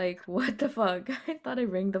bell. Like, what the fuck? I thought I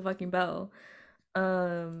rang the fucking bell.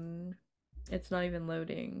 Um, it's not even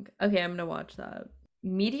loading. Okay, I'm gonna watch that.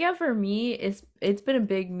 Media for me is it's been a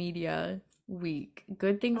big media week.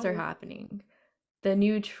 Good things are Oh, happening.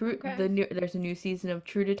 okay. There's a new season of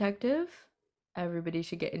True Detective. Everybody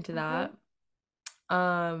should get into Uh-huh. that.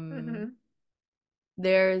 Um, Mm-hmm.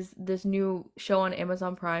 there's this new show on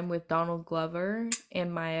Amazon Prime with Donald Glover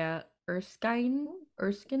and Maya Erskine,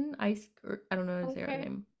 I don't know how to say her Okay.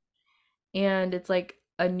 name. And it's like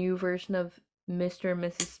a new version of Mr. and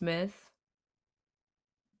Mrs. Smith,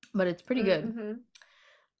 but it's pretty good. Mm-hmm.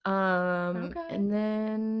 Okay. And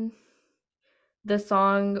then the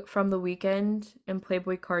song from The Weeknd and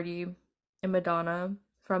Playboy Cardi and Madonna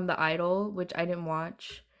from The Idol, which I didn't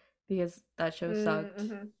watch because that show sucked.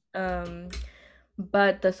 Mm-hmm. Um,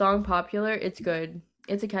 but the song Popular, it's good.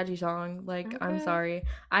 It's a catchy song. Like, I'm Okay. sorry.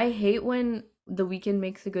 I hate when The Weeknd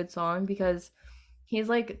makes a good song because he's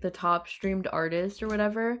like the top streamed artist or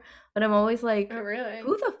whatever, but I'm always Oh, like, really?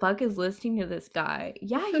 who the fuck is listening to this guy?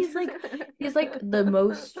 Yeah, he's like the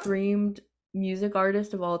most streamed music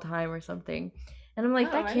artist of all time or something. And I'm like,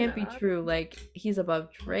 Oh, that I didn't can't know be that. true. Like, he's above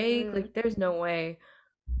Drake. Mm. Like, there's no way.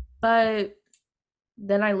 But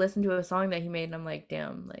then I listened to a song that he made and I'm like,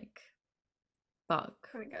 damn, like, fuck.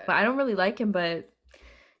 Oh my But God. I don't really like him, but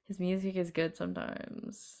his music is good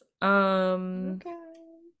sometimes. Okay.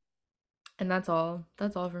 And that's all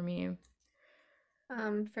for me.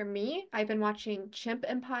 For me, I've been watching Chimp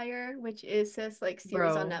Empire, which is this like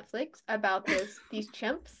series on Bro. Netflix about these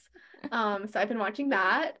chimps. So I've been watching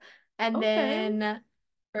that. And Okay. then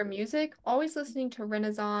for music, always listening to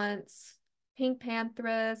Renaissance, Pink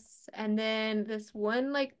Panthers, and then this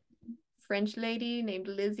one like French lady named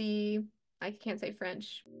Lizzie. I can't say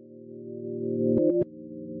French.